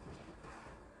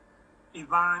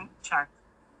Yvonne Check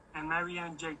and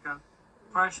Marianne Jacob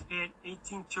first hid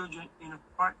 18 children in a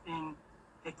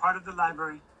part of the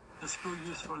library the school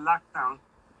used for lockdown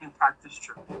and practice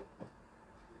trip.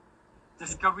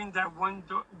 Discovering that one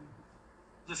door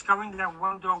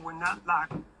would not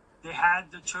lock, they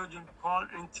had the children crawl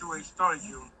into a storage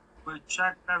room where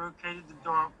Chuck barricaded the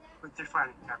door with a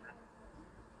filing cabinet.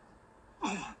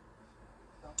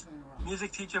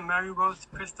 Music teacher Mary Rose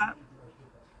Christoph,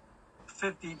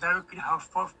 50, barricaded her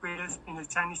fourth graders in a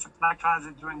tiny supply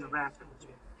closet during the rampage.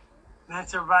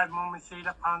 Nancy arrived moments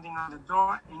later, pounding on the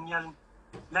door and yelling,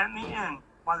 "Let me in,"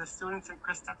 while the students in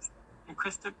Christoph's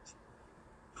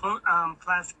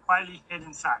class quietly hid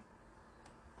inside.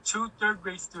 Two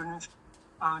third-grade students,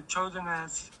 chosen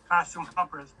as classroom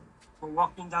helpers, were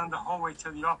walking down the hallway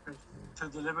to the office to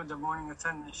deliver the morning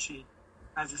attendance sheet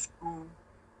as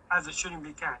the shooting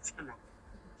began.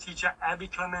 Teacher Abby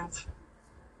Clements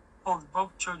pulled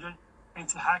both children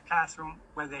into her classroom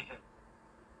where they hid.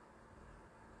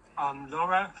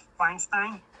 Laura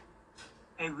Feinstein,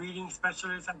 a reading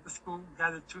specialist at the school,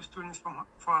 gathered two students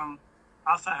from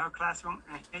outside her classroom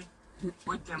and hid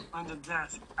with them on the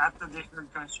desk after they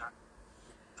heard gunshots.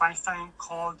 Feinstein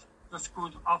called the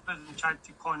school's office and tried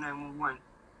to call 911,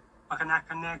 but could not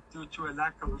connect due to a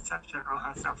lack of reception on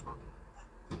her cell phone.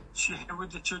 She hid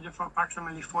with the children for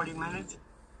approximately 40 minutes,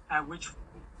 at which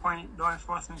point law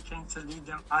enforcement came to lead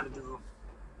them out of the room.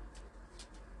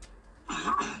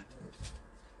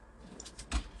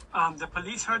 The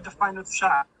police heard the final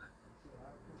shot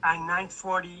at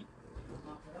 9:40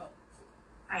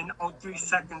 and 03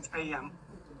 seconds a.m.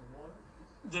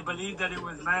 They believe that it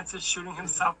was Lanza shooting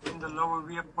himself in the lower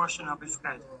rear portion of his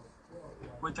head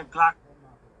with the Glock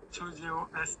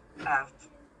 20SF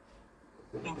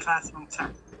in classroom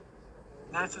 10.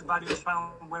 Lanza's body was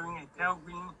found wearing a pale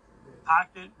green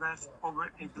pocket vest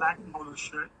over a black polo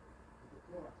shirt,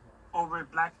 over a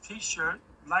black t-shirt,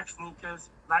 black sneakers,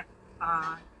 black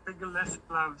fingerless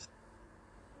gloves,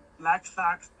 black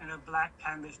socks, and a black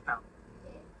canvas belt.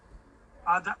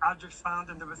 Other objects found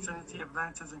in the vicinity of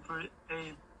Lanza's included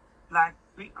a black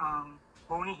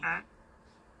bony hat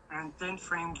and thin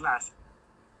frame glasses.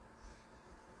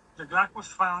 The Glock was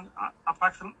found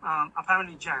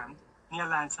apparently jammed near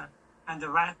Lanza, and the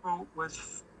rifle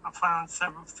was found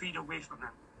several feet away from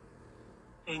him.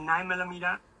 A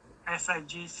 9mm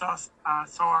SIG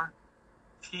SAR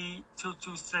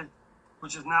P226,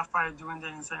 which is not fired during the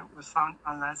incident, was found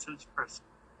on Lanza's person.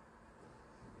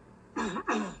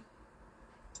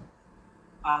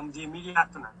 The immediate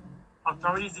aftermath.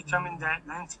 Authorities determined that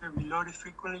Lanza reloaded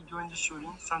frequently during the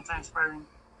shooting, sometimes firing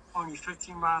only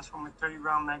 15 rounds from a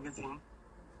 30-round magazine.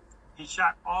 He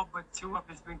shot all but two of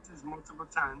his victims multiple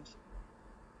times.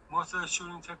 Most of the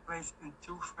shooting took place in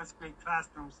two first-grade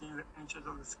classrooms near the entrance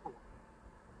of the school.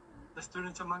 The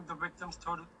students among the victims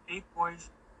totaled 8 boys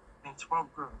and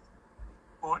 12 girls,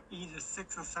 or either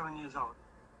 6 or 7 years old,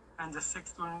 and the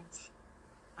 6 adults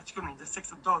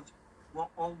were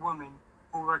all women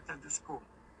who worked at the school.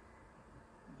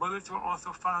 Bullets were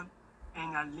also found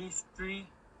in at least 3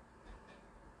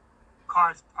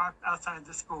 cars parked outside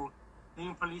the school,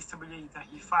 leading police to believe that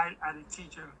he fired at a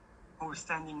teacher who was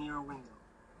standing near a window.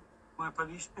 When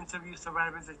police interviewed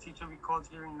survivors, a teacher recalled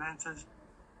hearing Lanza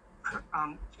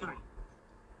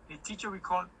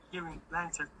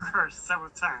curse several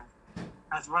times,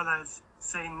 as well as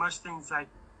saying much things like,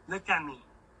 "Look at me,"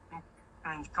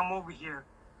 and "Come over here,"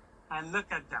 and "Look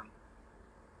at them."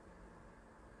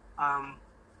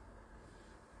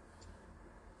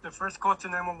 The first call to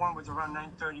 911 was around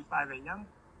 9:35 a.m.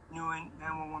 Newark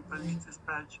 911 police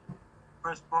dispatch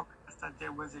first broadcast that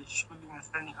there was a shooting at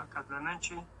Sandy Hook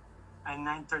Elementary at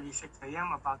 9:36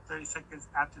 a.m., about 30 seconds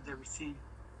after they received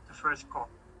the first call.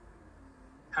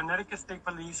 Connecticut State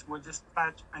Police were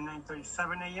dispatched at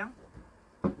 9:37 a.m.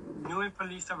 Newark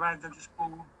police arrived at the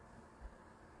school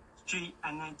street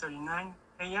at 9:39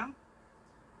 a.m.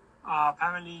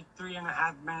 apparently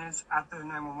 3.5 minutes after the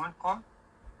 911 call.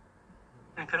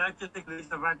 And Connecticut State Police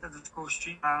arrived at the school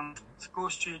street at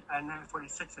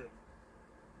 9:46 a.m.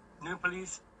 New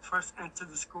police first entered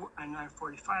the school at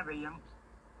 9:45 a.m.,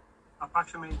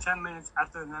 approximately 10 minutes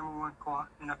after the 911 call,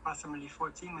 and approximately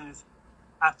 14 minutes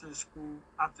after the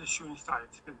shooting started.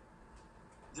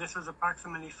 This was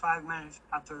approximately 5 minutes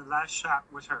after the last shot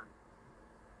was heard.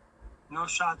 No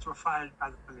shots were fired by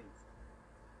the police.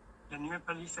 The New York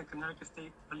Police and Connecticut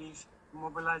State Police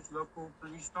mobilized local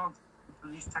police dogs, a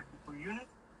police technical unit,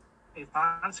 a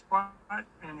bomb squad,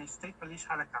 and a state police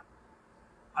helicopter.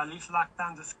 Police locked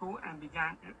down the school and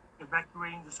began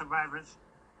evacuating the survivors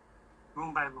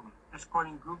room by room,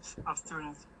 escorting groups of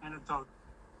students and adults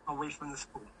away from the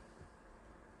school.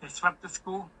 They swept the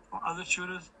school for other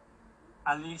shooters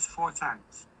at least 4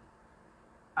 times.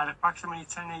 At approximately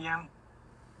 10 a.m.,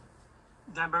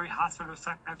 Danbury Hospital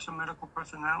sent extra medical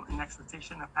personnel in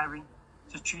expectation of having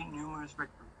to treat numerous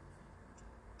victims.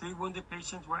 3 wounded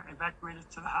patients were evacuated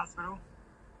to the hospital,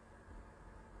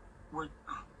 where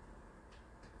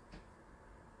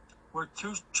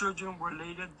 2 children were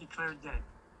later declared dead.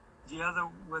 The other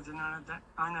was an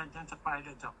unidentified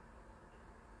adult.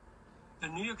 The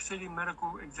New York City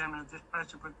medical examiner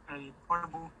dispatched with a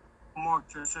portable morgue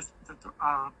to assist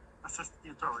the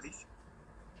authorities.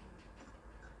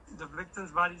 The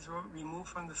victims' bodies were removed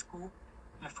from the school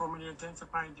and formally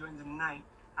identified during the night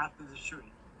after the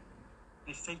shooting.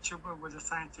 A state trooper was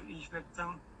assigned to each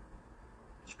victim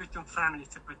family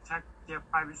to protect their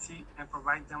privacy and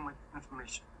provide them with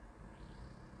information.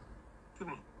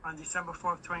 On December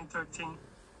 4th, 2013,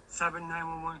 7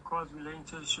 911 calls relating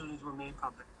to the shootings were made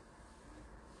public.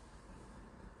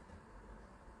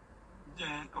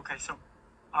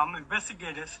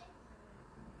 Investigators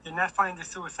did not find the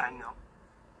suicide note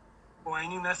or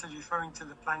any message referring to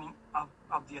the planning of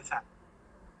the attack.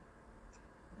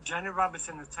 Janet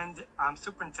Robinson,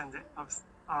 superintendent of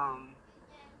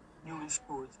Newman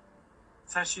Schools,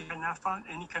 said she had not found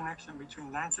any connection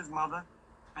between Lance's mother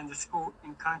and the school,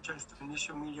 in contrast to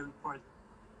initial media reports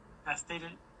that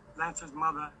stated Lance's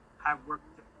mother had worked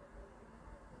there.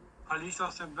 Police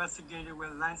also investigated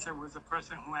whether Lance was the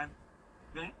person who had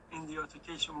been in the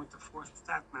altercation with the 4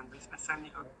 staff members at Sandy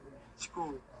Hook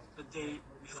School the day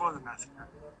before the massacre.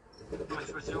 It was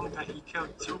presumed that he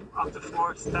killed 2 of the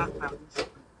 4 staff members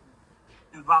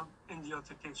involved in the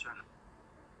altercation,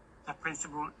 the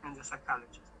principal and the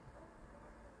psychologist,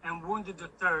 and wounded the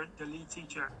 3rd, the lead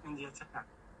teacher, in the attack.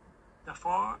 The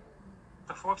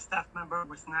 4th staff member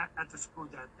was not at the school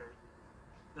that day.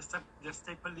 The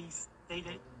state police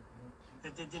stated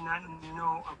that they did not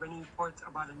know of any reports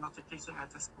about an altercation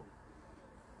at the school.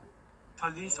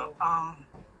 Police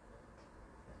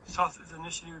sources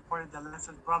initially reported that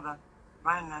Lance's brother,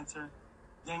 Ryan Lancer,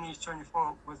 then age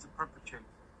 24, was the perpetrator.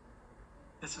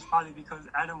 This was probably because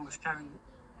Adam was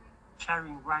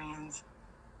carrying Ryan's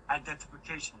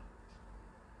identification.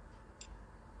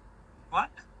 What?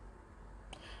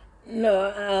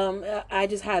 No, I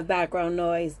just have background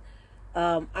noise.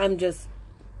 I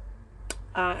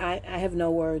have no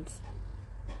words.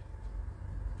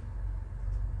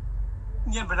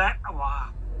 Yeah, but wow.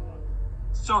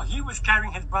 So he was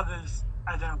carrying his brother's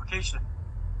identification.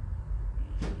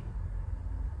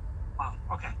 Wow,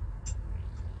 okay.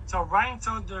 So Ryan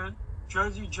told the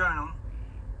Jersey Journal,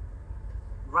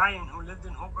 Ryan, who lived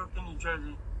in Hoboken, New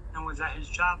Jersey, and was at his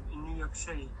job in New York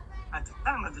City at the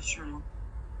time of the shooting,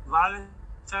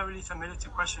 voluntarily submitted to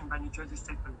questioning by New Jersey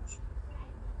State Police,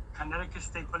 Connecticut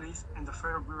State Police, and the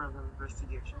Federal Bureau of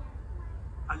Investigation.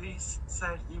 Police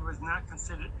said he was not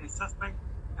considered a suspect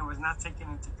and was not taken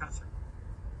into custody.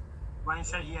 Ryan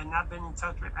said he had not been in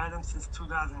touch with Adam since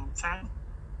 2010.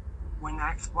 When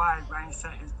asked why, Ryan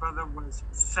said his brother was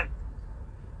sick,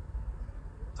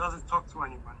 doesn't talk to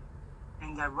anyone,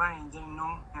 and that Ryan didn't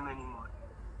know him anymore.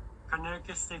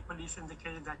 Connecticut State Police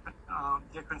indicated that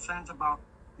their concerns about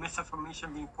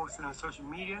misinformation being posted on social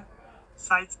media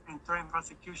sites and threatened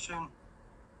prosecution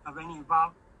of anyone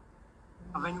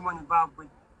involved with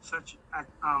such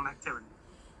activity.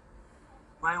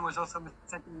 Ryan was also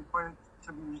mistakenly reported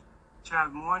to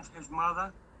have mourned his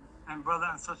mother and brother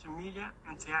on social media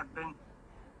and to have been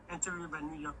interviewed by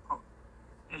New York Post.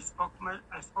 A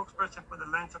spokesperson for the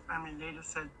Lanza family later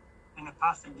said an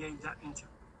apostle gave that interview.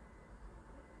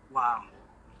 Wow.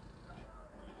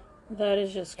 That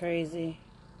is just crazy.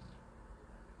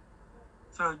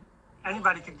 So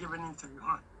anybody could give an interview,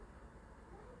 huh?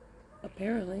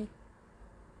 Apparently.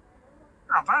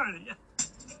 Apparently, yeah.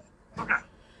 Okay.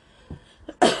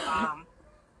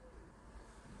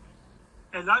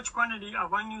 A large quantity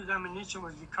of unused ammunition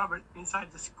was recovered inside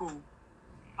the school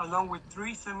along with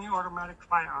 3 semi-automatic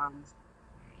firearms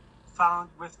found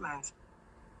with Lanza.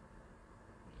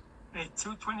 A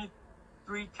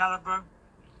 .223 caliber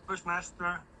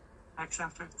Bushmaster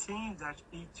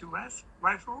XM15-E2S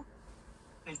rifle,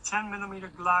 a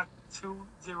 10mm Glock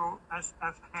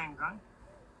 20SF handgun,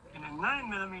 and a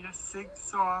 9mm Sig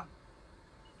Sauer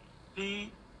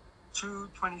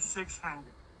P226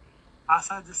 handgun.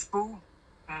 Outside the school,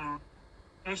 an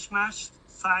Ishmash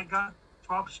Saiga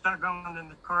 12 shotgun in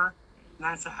the car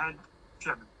Lanza had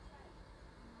driven.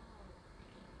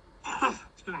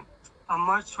 Excuse me. On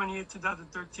March 28,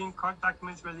 2013, court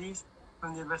documents released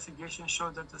from the investigation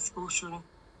showed that the school shooting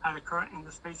had occurred in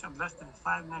the space of less than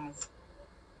 5 minutes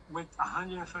with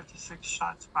 156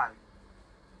 shots fired.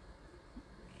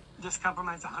 This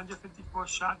comprised 154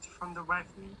 shots from the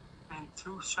rifle and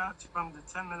 2 shots from the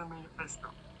 10mm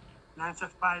pistol. Lanza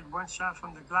fired 1 shot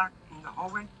from the Glock in the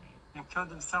hallway and killed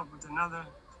himself with another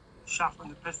shot from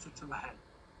the pistol to the head.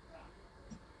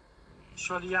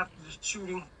 Shortly after the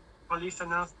shooting, police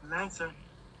announced Lanza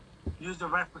used the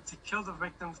rifle to kill the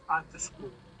victims at the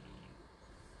school.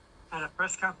 At a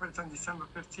press conference on December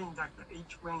 15, Dr.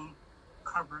 H. Wayne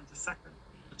Carver II,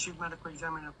 the chief medical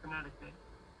examiner of Connecticut,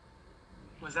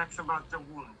 was asked about the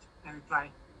wounds and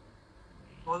replied,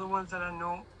 "All the ones that I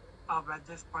know of at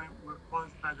this point were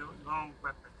caused by the long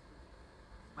weapon."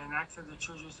 When asked if the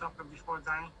children suffered before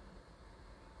dying,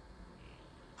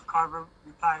 Carver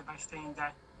replied by saying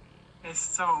that it's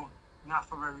so, not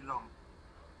for very long.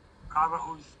 Carver,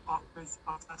 whose office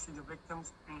autopsied the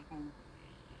victims and who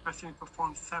personally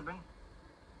performed 7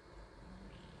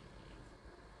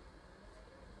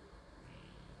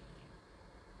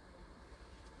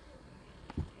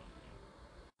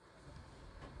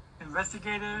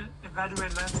 investigators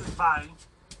evaluated Lanza's body,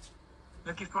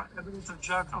 looking for evidence of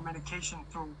drug or medication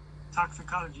through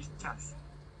toxicology tests.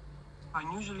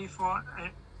 Unusually for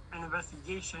an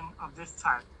investigation of this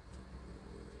type,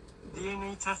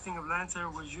 DNA testing of Lanza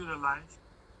was utilized.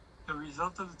 The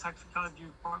results of the toxicology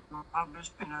report were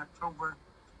published in October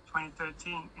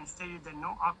 2013 and stated that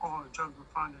no alcohol or drugs were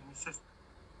found in his system.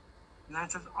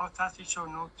 Lanza's autopsy showed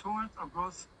no tumors or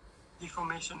gross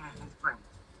deformation in his brain.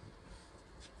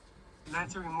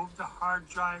 Lanza removed the hard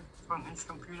drive from his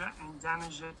computer and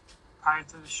damaged it prior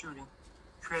to the shooting,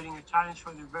 creating a challenge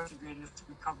for the investigators to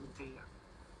recover data.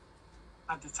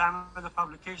 At the time of the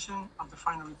publication of the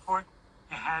final report,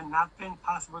 it had not been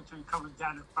possible to recover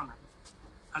data from it.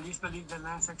 Police believe that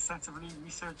Lanza extensively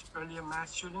researched earlier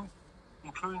mass shootings,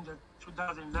 including the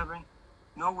 2011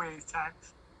 Norway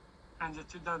attacks and the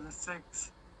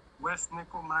 2006 West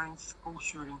Nickel Mines school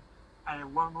shooting at a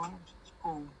one-room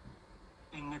school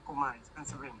in Nickel Mines,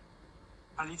 Pennsylvania.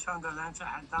 Police found that Lanza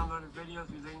had downloaded videos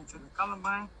relating to the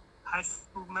Columbine High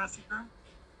School massacre,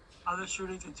 other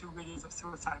shootings, and 2 videos of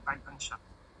suicide by gunshot.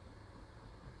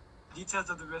 Details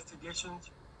of the investigations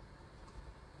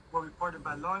were reported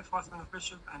by law enforcement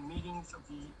officials at meetings of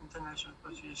the International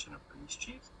Association of Police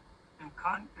Chiefs and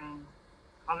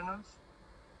colonels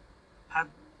have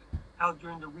held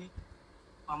during the week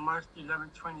on March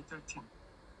 11, 2013.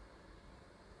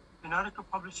 An article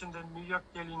published in the New York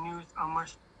Daily News on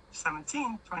March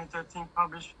 17, 2013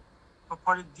 published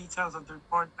purported details of the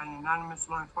report by an anonymous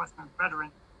law enforcement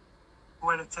veteran who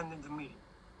had attended the meeting.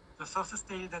 The sources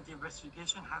stated that the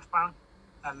investigation had found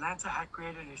that Lanza had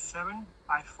created a 7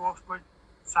 by 4 foot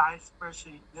size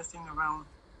spreadsheet listing around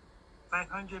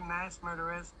 500 mass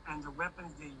murderers and the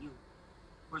weapons they used,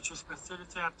 which was considered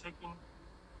to have taken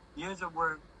years of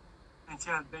work and to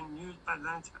have been used by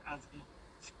Lanza as a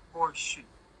score sheet.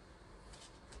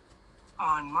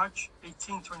 On March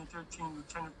 18, 2013,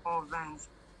 Lieutenant Paul Vance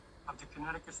of the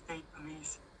Connecticut State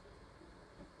Police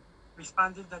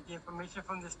responded that the information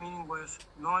from this meeting was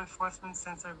law enforcement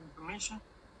sensitive information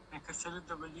and considered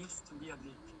the release to be a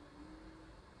leak.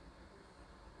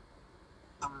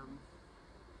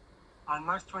 On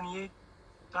March 28,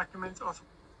 documents also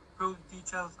include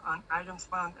details on items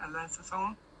found at Lanza's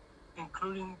home,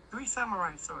 including 3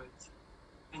 samurai swords,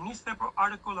 a newspaper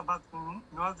article about the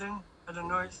Northern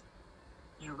Illinois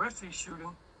University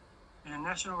shooting, and a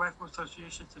National Rifle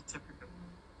Association certificate.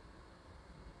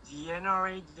 The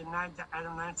NRA denied that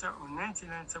Adam Lanza or Nancy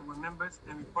Lanza were members,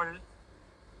 and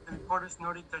reporters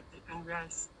noted that the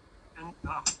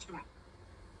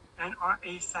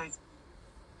NRA site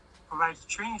provides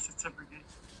training certificate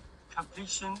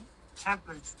completion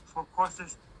templates for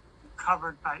courses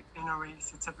covered by NRA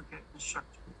certificate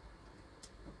instructor.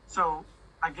 So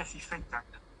I guess he faked that.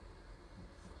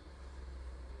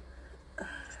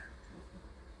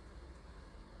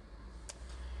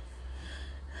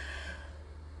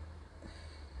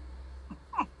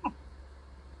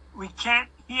 We can't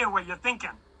hear what you're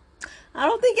thinking. I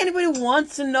don't think anybody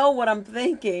wants to know what I'm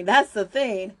thinking. That's the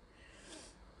thing.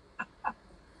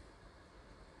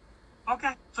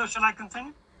 Okay, so shall I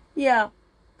continue? Yeah.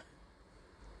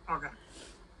 Okay.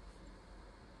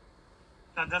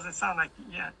 That doesn't sound like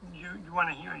you want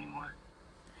to hear anymore.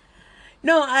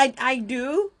 No, I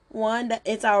do. One, that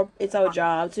it's our Okay.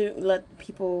 job to let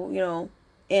people,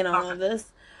 in on all Okay.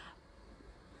 this.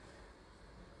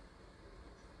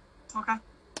 Okay.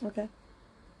 Okay.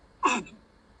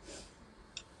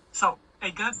 So,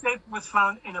 a gun safe was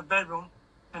found in a bedroom,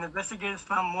 and investigators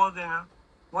found more than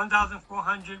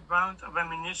 1,400 rounds of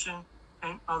ammunition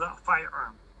and other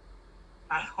firearms.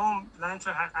 At home,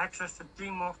 Lanza had access to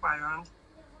three more firearms: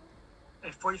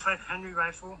 a 45 Henry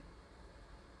rifle,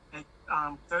 a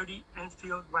 30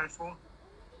 Enfield rifle,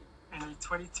 and a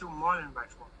 22 Marlin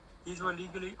rifle. These were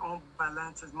legally owned by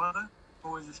Lance's mother,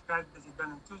 who was described as a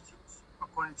gun enthusiast.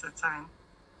 According to the Time,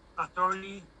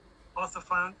 authorities also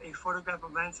found a photograph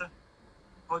of Lanza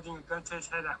holding a gun to his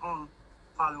head at home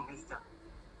following his death.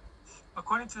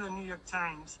 According to the New York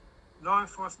Times, law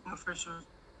enforcement officials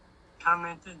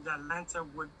commented that Lanza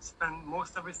would spend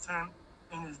most of his time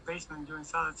in his basement doing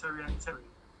solitary activity.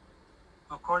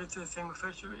 According to the same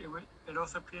official, it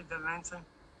also appeared that Lanza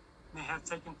may have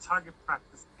taken target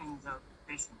practice in the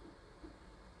basement.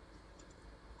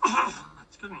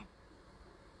 Excuse me.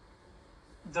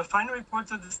 The final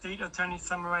report of the state attorney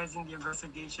summarizing the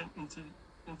investigation into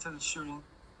the shooting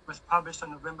was published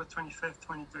on November 25th,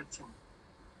 2013.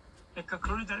 It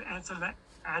concluded that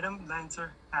Adam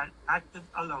Lanza had acted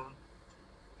alone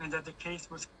and that the case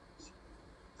was closed.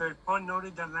 The report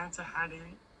noted that Lanza had a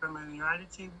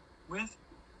familiarity with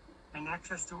and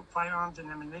access to firearms and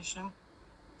ammunition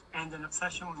and an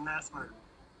obsession with mass murder.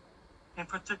 In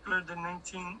particular, the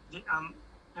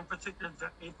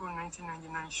April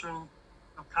 1999 shooting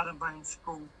of Columbine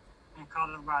School in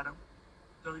Colorado.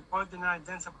 The report did not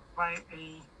identify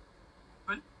a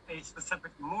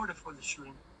specific motive for the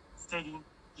shooting, stating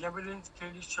the evidence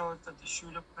clearly shows that the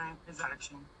shooter planned his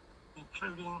action,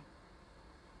 including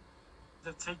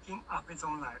the taking of his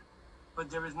own life, but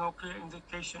there is no clear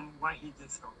indication why he did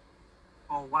so,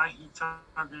 or why he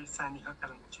targeted Sandy Hook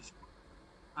Elementary School.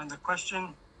 On the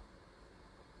question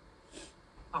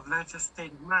of Lance's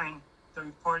state of mind, the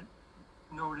report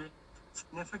noted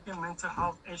significant mental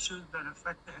health issues that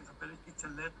affected his ability to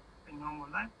live a normal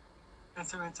life and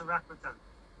to interact with others,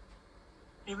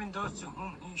 even those to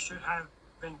whom he should have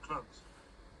been close.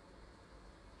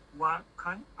 What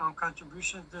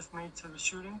contributions this made to the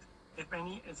shootings, if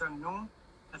any, is unknown,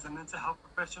 as the mental health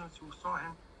professionals who saw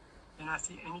him did not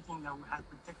see anything that would have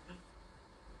predicted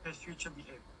his future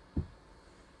behavior.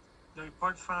 The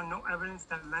report found no evidence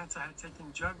that Lanza had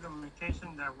taken drugs or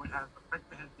medication that would have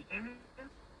affected his behavior,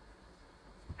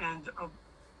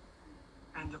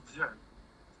 and observed.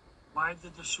 Why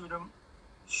did the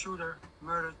shooter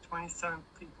murder 27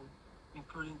 people,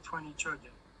 including 20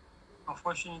 children?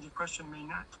 Unfortunately, the question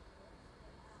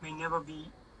may never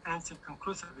be answered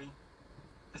conclusively,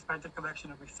 despite the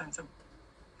collection of extensive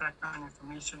background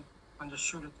information on the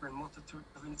shooter through a multitude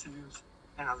of interviews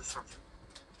and other sources.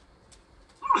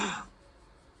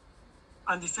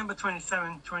 On December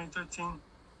 27, 2013,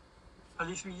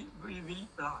 police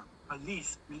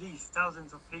released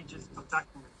thousands of pages of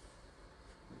documents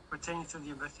pertaining to the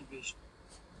investigation.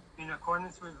 In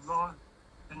accordance with law,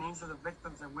 the names of the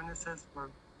victims and witnesses were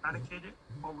eradicated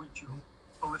or withheld.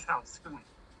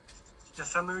 The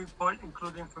summary report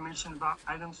included information about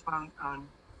items found on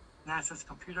Lanza's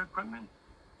computer equipment,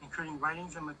 including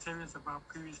writings and materials about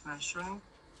previous mass shootings.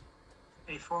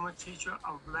 A former teacher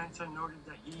of Lanza noted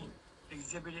that he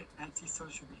exhibited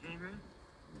antisocial behavior,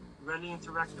 rarely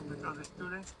interacted with other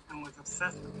students, and was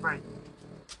obsessed with writing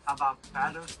about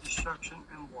battles, destruction,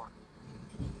 and war.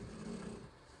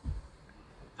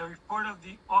 The report of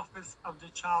the Office of the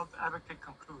Child Advocate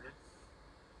concluded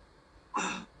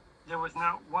there was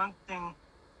not one thing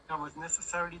that was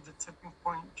necessarily the tipping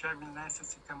point driving Lanza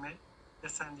to commit the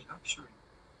Sandy Hook shooting.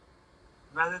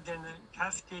 Rather than a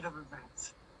cascade of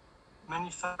events, many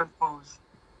superimposed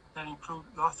that include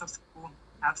loss of school,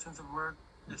 absence of work,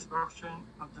 disruption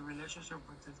of the relationship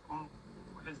with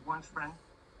his one friend,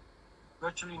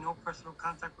 virtually no personal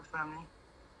contact with family,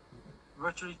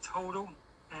 virtually total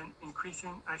and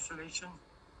increasing isolation,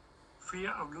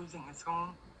 fear of losing his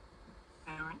home,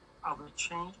 and of a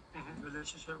change in his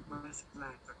relationship with Mrs.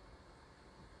 Lanza,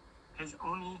 his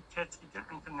only caretaker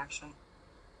and connection,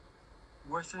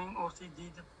 worsening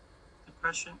OCD,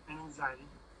 depression, and anxiety,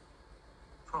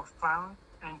 profound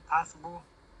and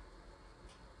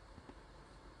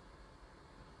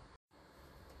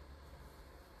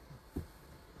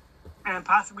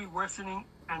possibly worsening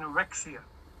anorexia,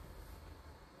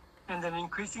 and an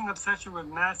increasing obsession with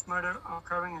mass murder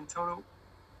occurring in total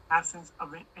absence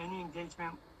of any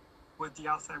engagement with the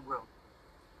outside world.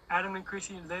 Adam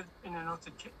increasingly lived in an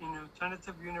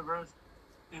alternative universe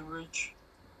in which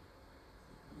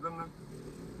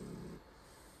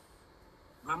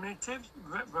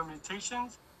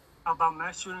rumitations about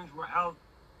mass shootings were held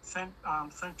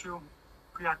central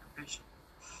preoccupation.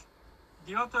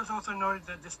 The authors also noted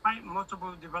that despite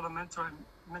multiple developmental and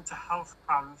mental health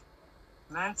problems,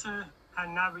 Lanza had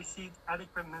not received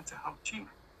adequate mental health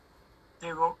treatment.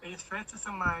 They wrote, "It is fair to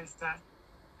surmise that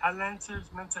had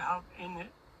Lanza's mental health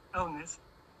illness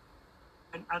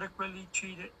been adequately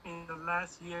treated in the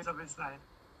last years of his life,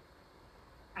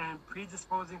 and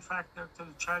predisposing factor to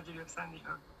the tragedy of Sandy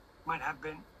Hook might have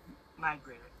been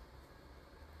migrated."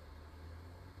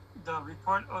 The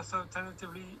report also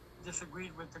tentatively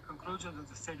disagreed with the conclusions of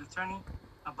the state attorney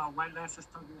about why Lanza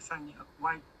targeted Sandy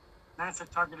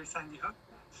Hook.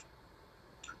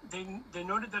 They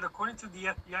noted that according to the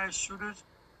FBI, shooters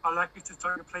are likely to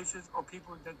target places or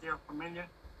people that are familiar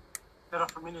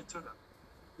to them.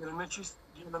 The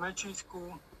elementary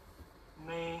school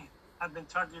may have been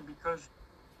targeted because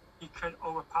he could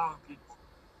overpower people.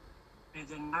 A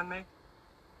dynamic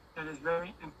that is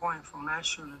very important for mass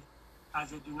shooters,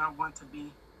 as they do not want to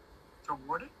be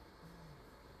rewarded.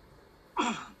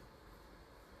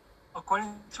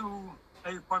 According to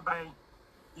a report by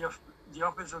the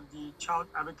Office of the Child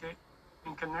Advocate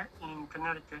in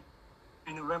Connecticut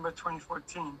in November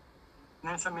 2014,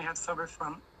 Lanza may have suffered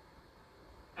from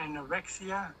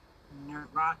anorexia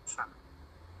nervosa.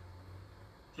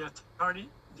 The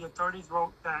authorities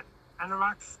wrote that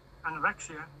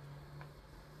anorexia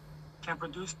can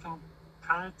produce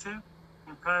cognitive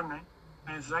impairment,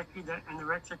 and it's likely that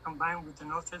anorexia combined with an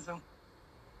autism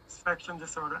spectrum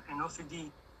disorder and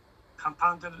OCD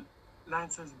compounded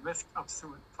Lanza's risk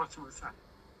for suicide.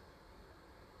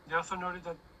 They also noted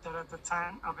that at the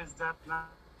time of his death,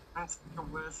 Lanza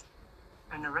was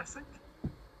anorexic.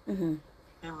 Mm-hmm.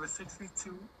 He was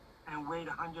 6'2" and weighed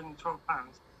 112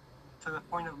 pounds, to the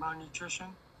point of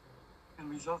malnutrition and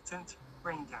resultant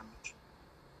brain damage.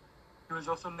 He was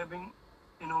also living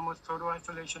in almost total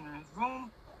isolation in his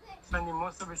room, spending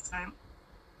most of his time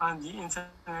on the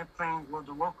internet playing World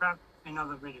of Warcraft and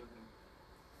other video games.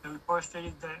 The report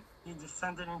stated that he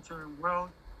descended into a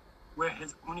world where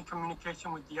his only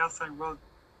communication with the outside world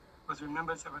was with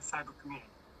members of a cyber community,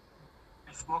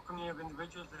 a small community of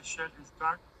individuals that shared his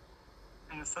dark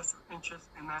and obsessive interest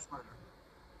in mass murder.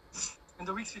 In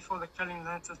the weeks before the killing,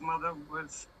 Lanza's mother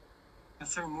was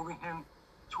considering moving him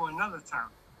to another town.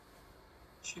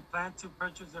 She planned to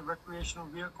purchase a recreational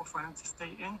vehicle for him to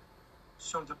stay in,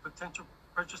 so the potential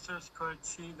purchasers could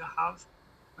see the house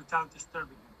without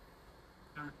disturbing him.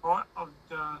 The report of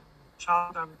the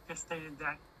child advocate stated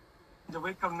that in the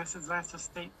wake of Mrs. Lanza's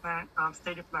stated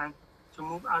plan to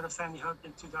move out of Sandy Hook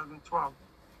in 2012,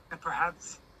 and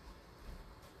perhaps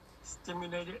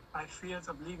stimulated by fears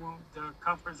of leaving the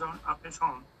comfort zone of his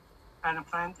home, Adam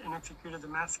planned and executed the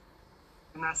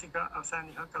massacre of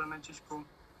Sandy Hook Elementary School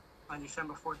on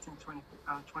December 14,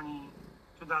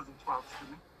 2012.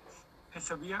 His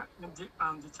severe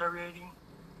deteriorating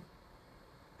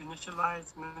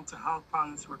initialized mental health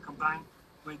problems were combined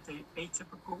with the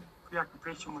atypical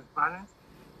preoccupation with violence,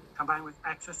 combined with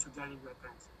access to deadly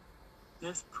weapons.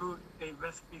 This proved a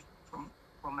recipe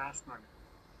for mass murder.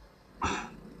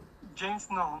 James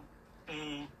Knoll,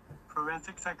 a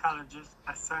forensic psychologist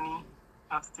at SUNY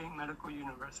Upstate Medical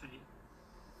University,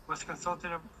 was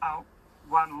consulted about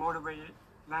what motivated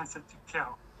Lanza to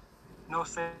kill. Knoll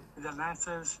said that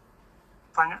Lanza's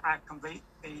final act conveyed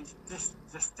a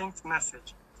distinct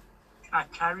message. "I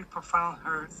carry profound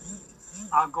hurt.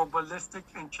 I'll go ballistic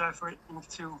and transfer it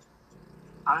onto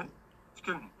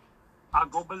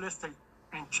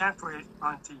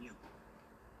you."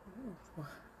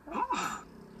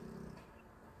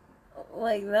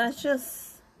 Like, that's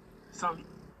just... So,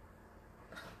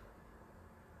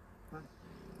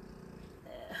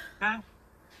 okay.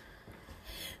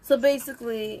 So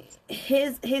basically,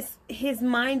 his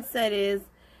mindset is,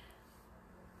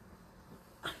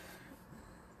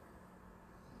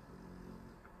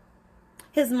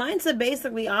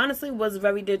 basically, honestly, was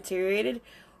very deteriorated.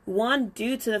 One,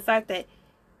 due to the fact that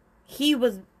he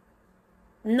was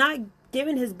not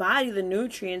giving his body the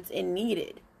nutrients it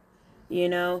needed, you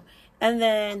know. And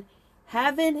then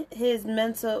having his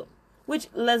mental, which,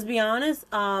 let's be honest,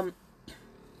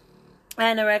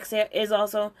 anorexia is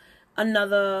also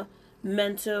another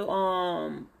mental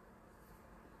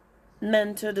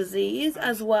disease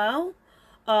as well.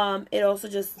 It also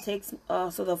just takes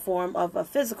also the form of a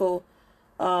physical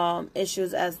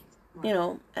issues, as you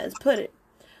know, as put it.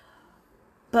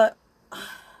 But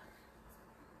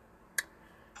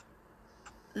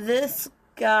this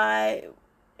guy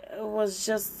was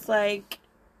just like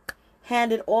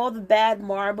handed all the bad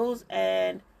marbles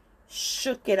and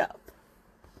shook it up,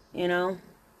 you know?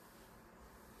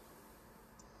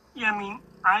 Yeah, I mean,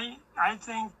 I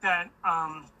think that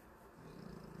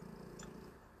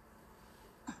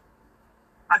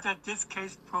that this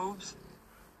case proves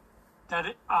that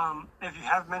if you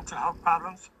have mental health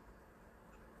problems,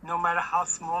 no matter how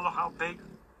small or how big,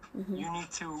 you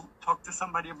need to talk to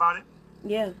somebody about it.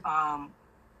 Yeah.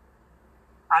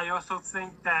 I also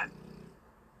think that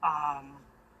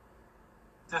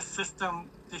the system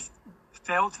just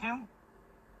failed him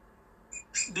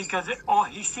because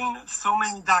he's seen so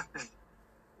many doctors.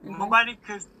 Nobody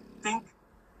could think.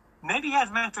 Maybe he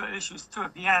has mental issues too.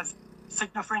 If he has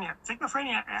schizophrenia,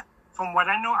 from what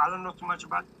I know, I don't know too much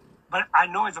about it, but I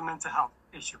know it's a mental health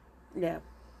issue. Yeah.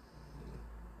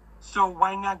 So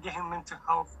why not get him mental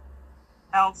health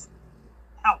help?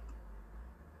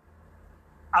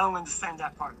 I don't understand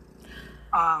that part.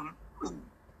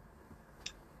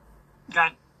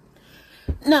 That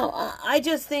No, I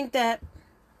just think that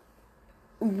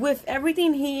with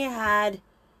everything he had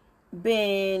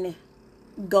been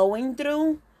going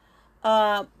through,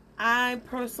 I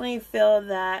personally feel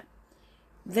that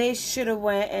they should have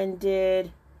went and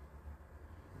did,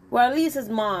 well, at least his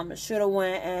mom should have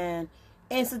went and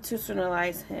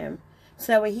institutionalized him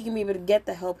so that way he can be able to get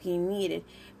the help he needed.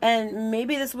 And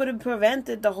maybe this would have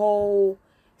prevented the whole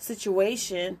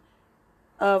situation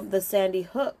of the Sandy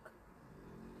Hook,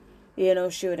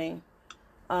 shooting.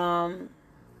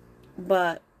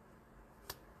 But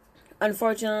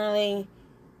unfortunately,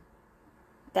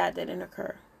 that didn't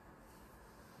occur.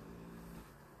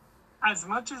 as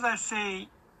much as I say,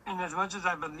 and as much as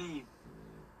I believe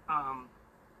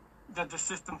that the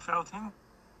system failed him,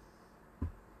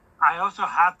 I also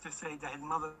have to say that his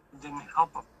mother didn't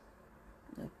help him.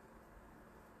 No.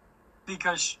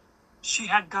 Because she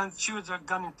had guns, she was a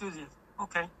gun enthusiast.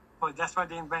 Okay, but that's why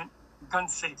they invent gun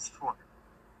safes for it.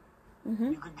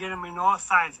 You could get them in all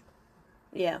sizes.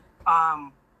 Yeah.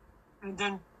 And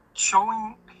then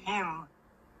showing him,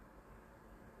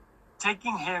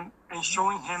 taking him and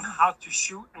showing him how to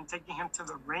shoot and taking him to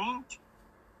the range,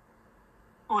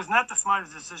 it was not the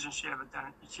smartest decision she ever made in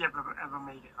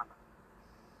her life.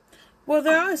 Well,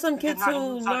 there are some kids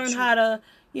who learn how to,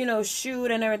 shoot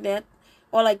and everything,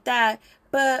 or like that.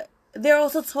 But they're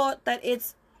also taught that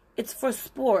it's for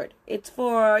sport. It's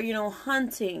for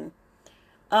hunting.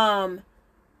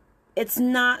 It's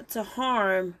not to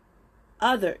harm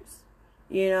others.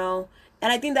 And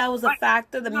I think that was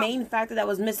the main factor that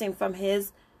was missing from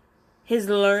his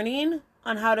learning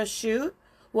on how to shoot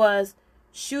was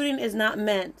shooting is not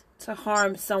meant to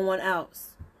harm someone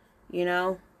else.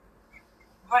 Right.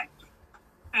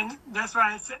 And that's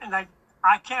why I said, like,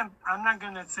 I'm not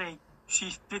going to say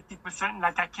she's 50%,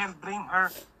 like, I can't blame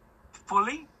her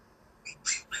fully.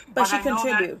 But she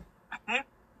contributed.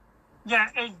 Yeah,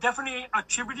 it definitely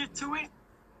attributed to it.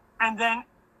 And then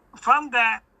from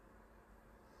that,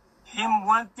 him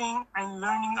wanting and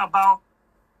learning about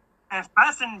and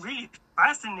really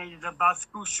fascinated about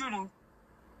school shooting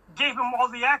gave him all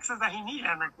the access that he needed.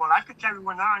 I'm like, well, I could carry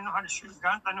one now. I know how to shoot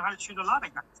guns. I know how to shoot a lot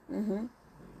of guns.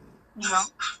 Yeah.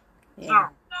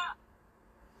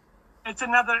 So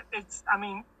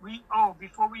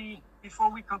before we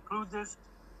conclude this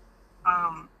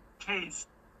case,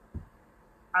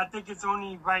 I think it's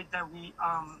only right that we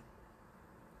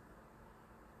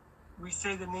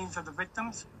say the names of the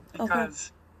victims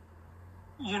because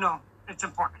it's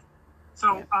important.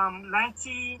 So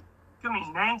Nancy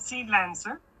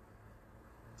Lanza,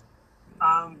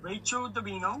 Rachel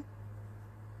Davino,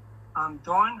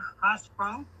 Dawn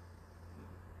Hasprung,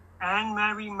 Anne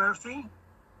Mary Murphy,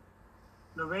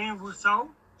 Lorraine Rousseau,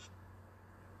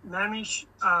 Mary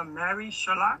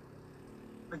Sherlock,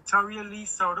 Victoria Lee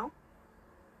Soto.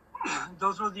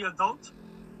 Those were the adults.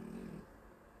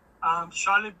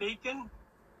 Charlotte Bacon,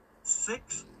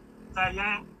 6.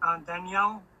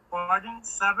 Danielle Barden,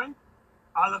 7.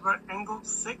 Oliver Engel,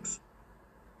 6.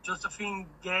 Josephine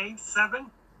Gay,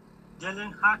 7.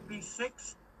 Dylan Hockley,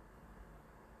 6.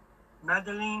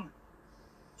 Madeline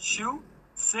Shu,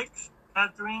 6.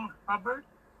 Catherine Hubbard,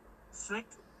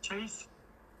 6. Chase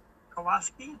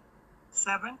Kowalski,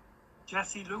 7.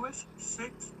 Jesse Lewis,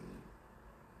 6.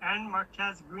 Anne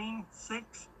Marquez Green,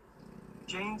 6.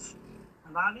 James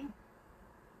Lally,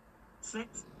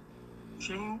 6.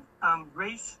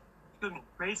 Grace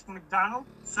McDonald,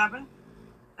 7.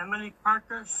 Emily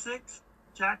Parker, 6.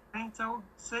 Jack Pinto,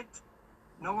 6.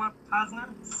 Noah Posner,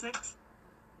 6.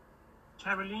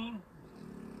 Caroline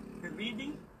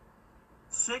Vividi,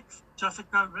 6,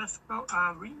 Jessica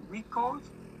Rico's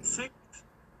 6,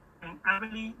 and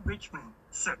Emily Richmond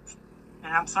 6.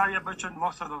 And I'm sorry I butchered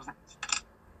most of those names.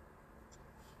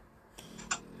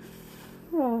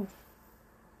 Oh,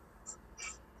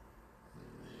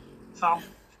 So,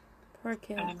 poor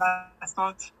kid. any last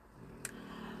thoughts?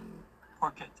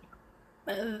 Poor kid.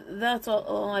 That's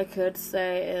all I could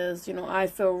say is, I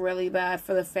feel really bad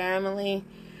for the family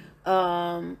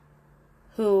who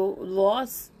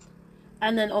lost,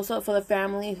 and then also for the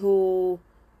family who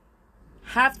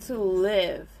have to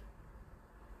live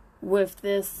with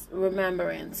this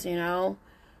remembrance,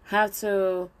 have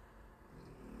to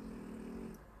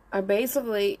are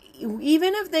basically,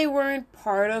 even if they weren't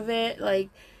part of it, like,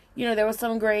 there were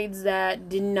some grades that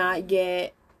did not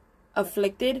get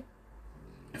afflicted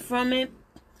from it,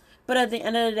 but at the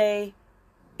end of the day,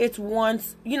 it's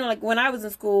once, like when I was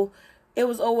in school, it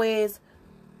was always,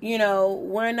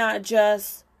 we're not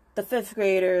just the 5th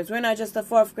graders, we're not just the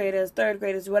 4th graders, 3rd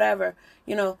graders, whatever,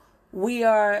 we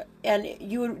are, and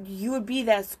you would be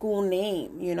that school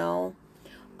name,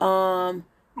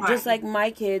 just like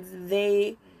my kids,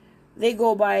 they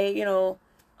go by,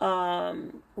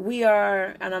 we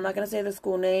are, and I'm not going to say the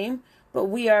school name, but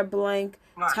we are blank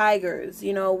Tigers,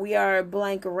 we are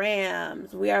blank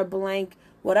Rams, we are blank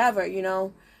whatever,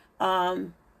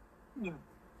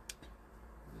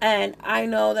 and I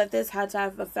know that this had to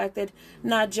have affected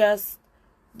not just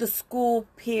the school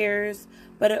peers,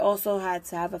 but it also had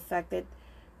to have affected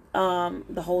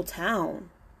the whole town,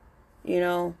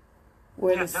 where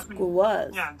the school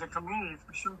was. Yeah, the community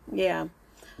for sure. Yeah.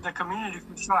 The community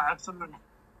for sure, absolutely.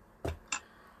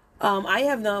 I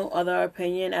have no other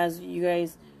opinion, as you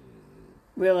guys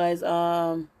realize.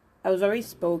 I was already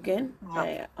spoken.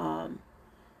 Yeah.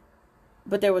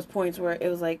 But there was points where it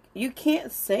was like, you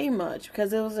can't say much,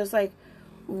 because it was just like,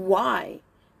 why?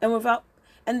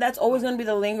 And that's always going to be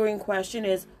the lingering question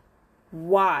is,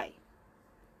 why?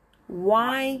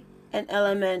 Why an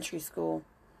elementary school?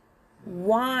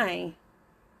 Why?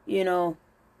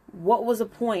 What was the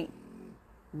point?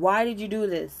 Why did you do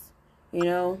this?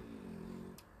 And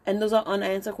those are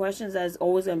unanswered questions that's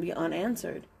always going to be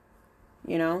unanswered.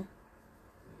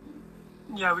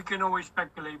 Yeah, we can always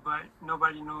speculate, but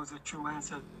nobody knows the true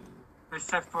answer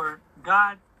except for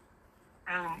God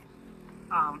and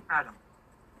Adam.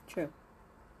 True.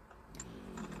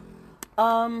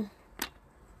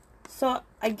 So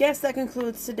I guess that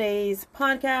concludes today's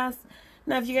podcast.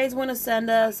 Now, if you guys want to send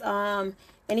us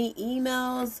any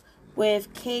emails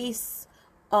with case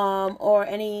or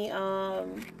any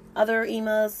other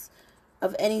emails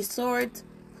of any sort,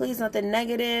 please, nothing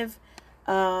negative.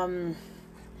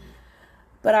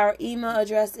 But our email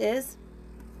address is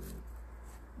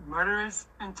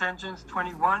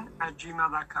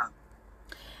murderousintentions21@gmail.com.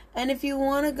 And if you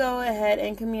want to go ahead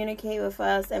and communicate with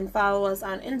us and follow us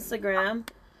on Instagram,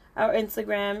 our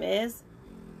Instagram is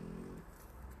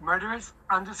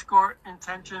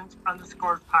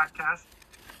murderous_intentions_podcast.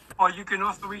 Or you can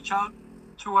also reach out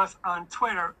to us on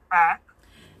Twitter at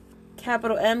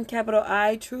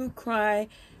 _M_I True Cry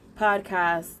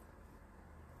Podcast.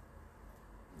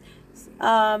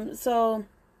 So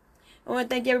I want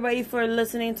to thank everybody for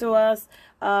listening to us.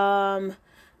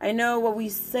 I know what we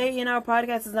say in our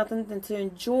podcast is nothing to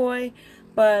enjoy,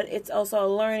 but it's also a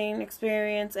learning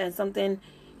experience and something,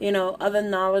 other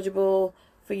knowledgeable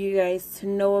for you guys to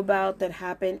know about that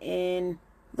happened in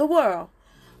the world.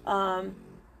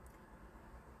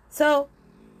 So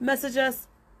message us,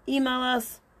 email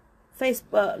us,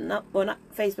 not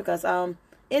Facebook us,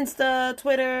 Insta,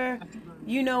 Twitter,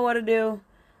 you know what to do.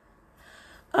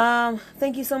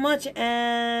 Thank you so much,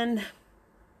 and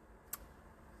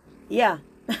yeah,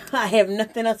 I have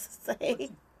nothing else to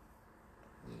say.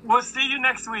 We'll see you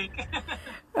next week.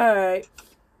 All right.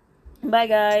 Bye,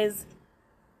 guys.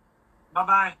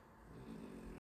 Bye-bye.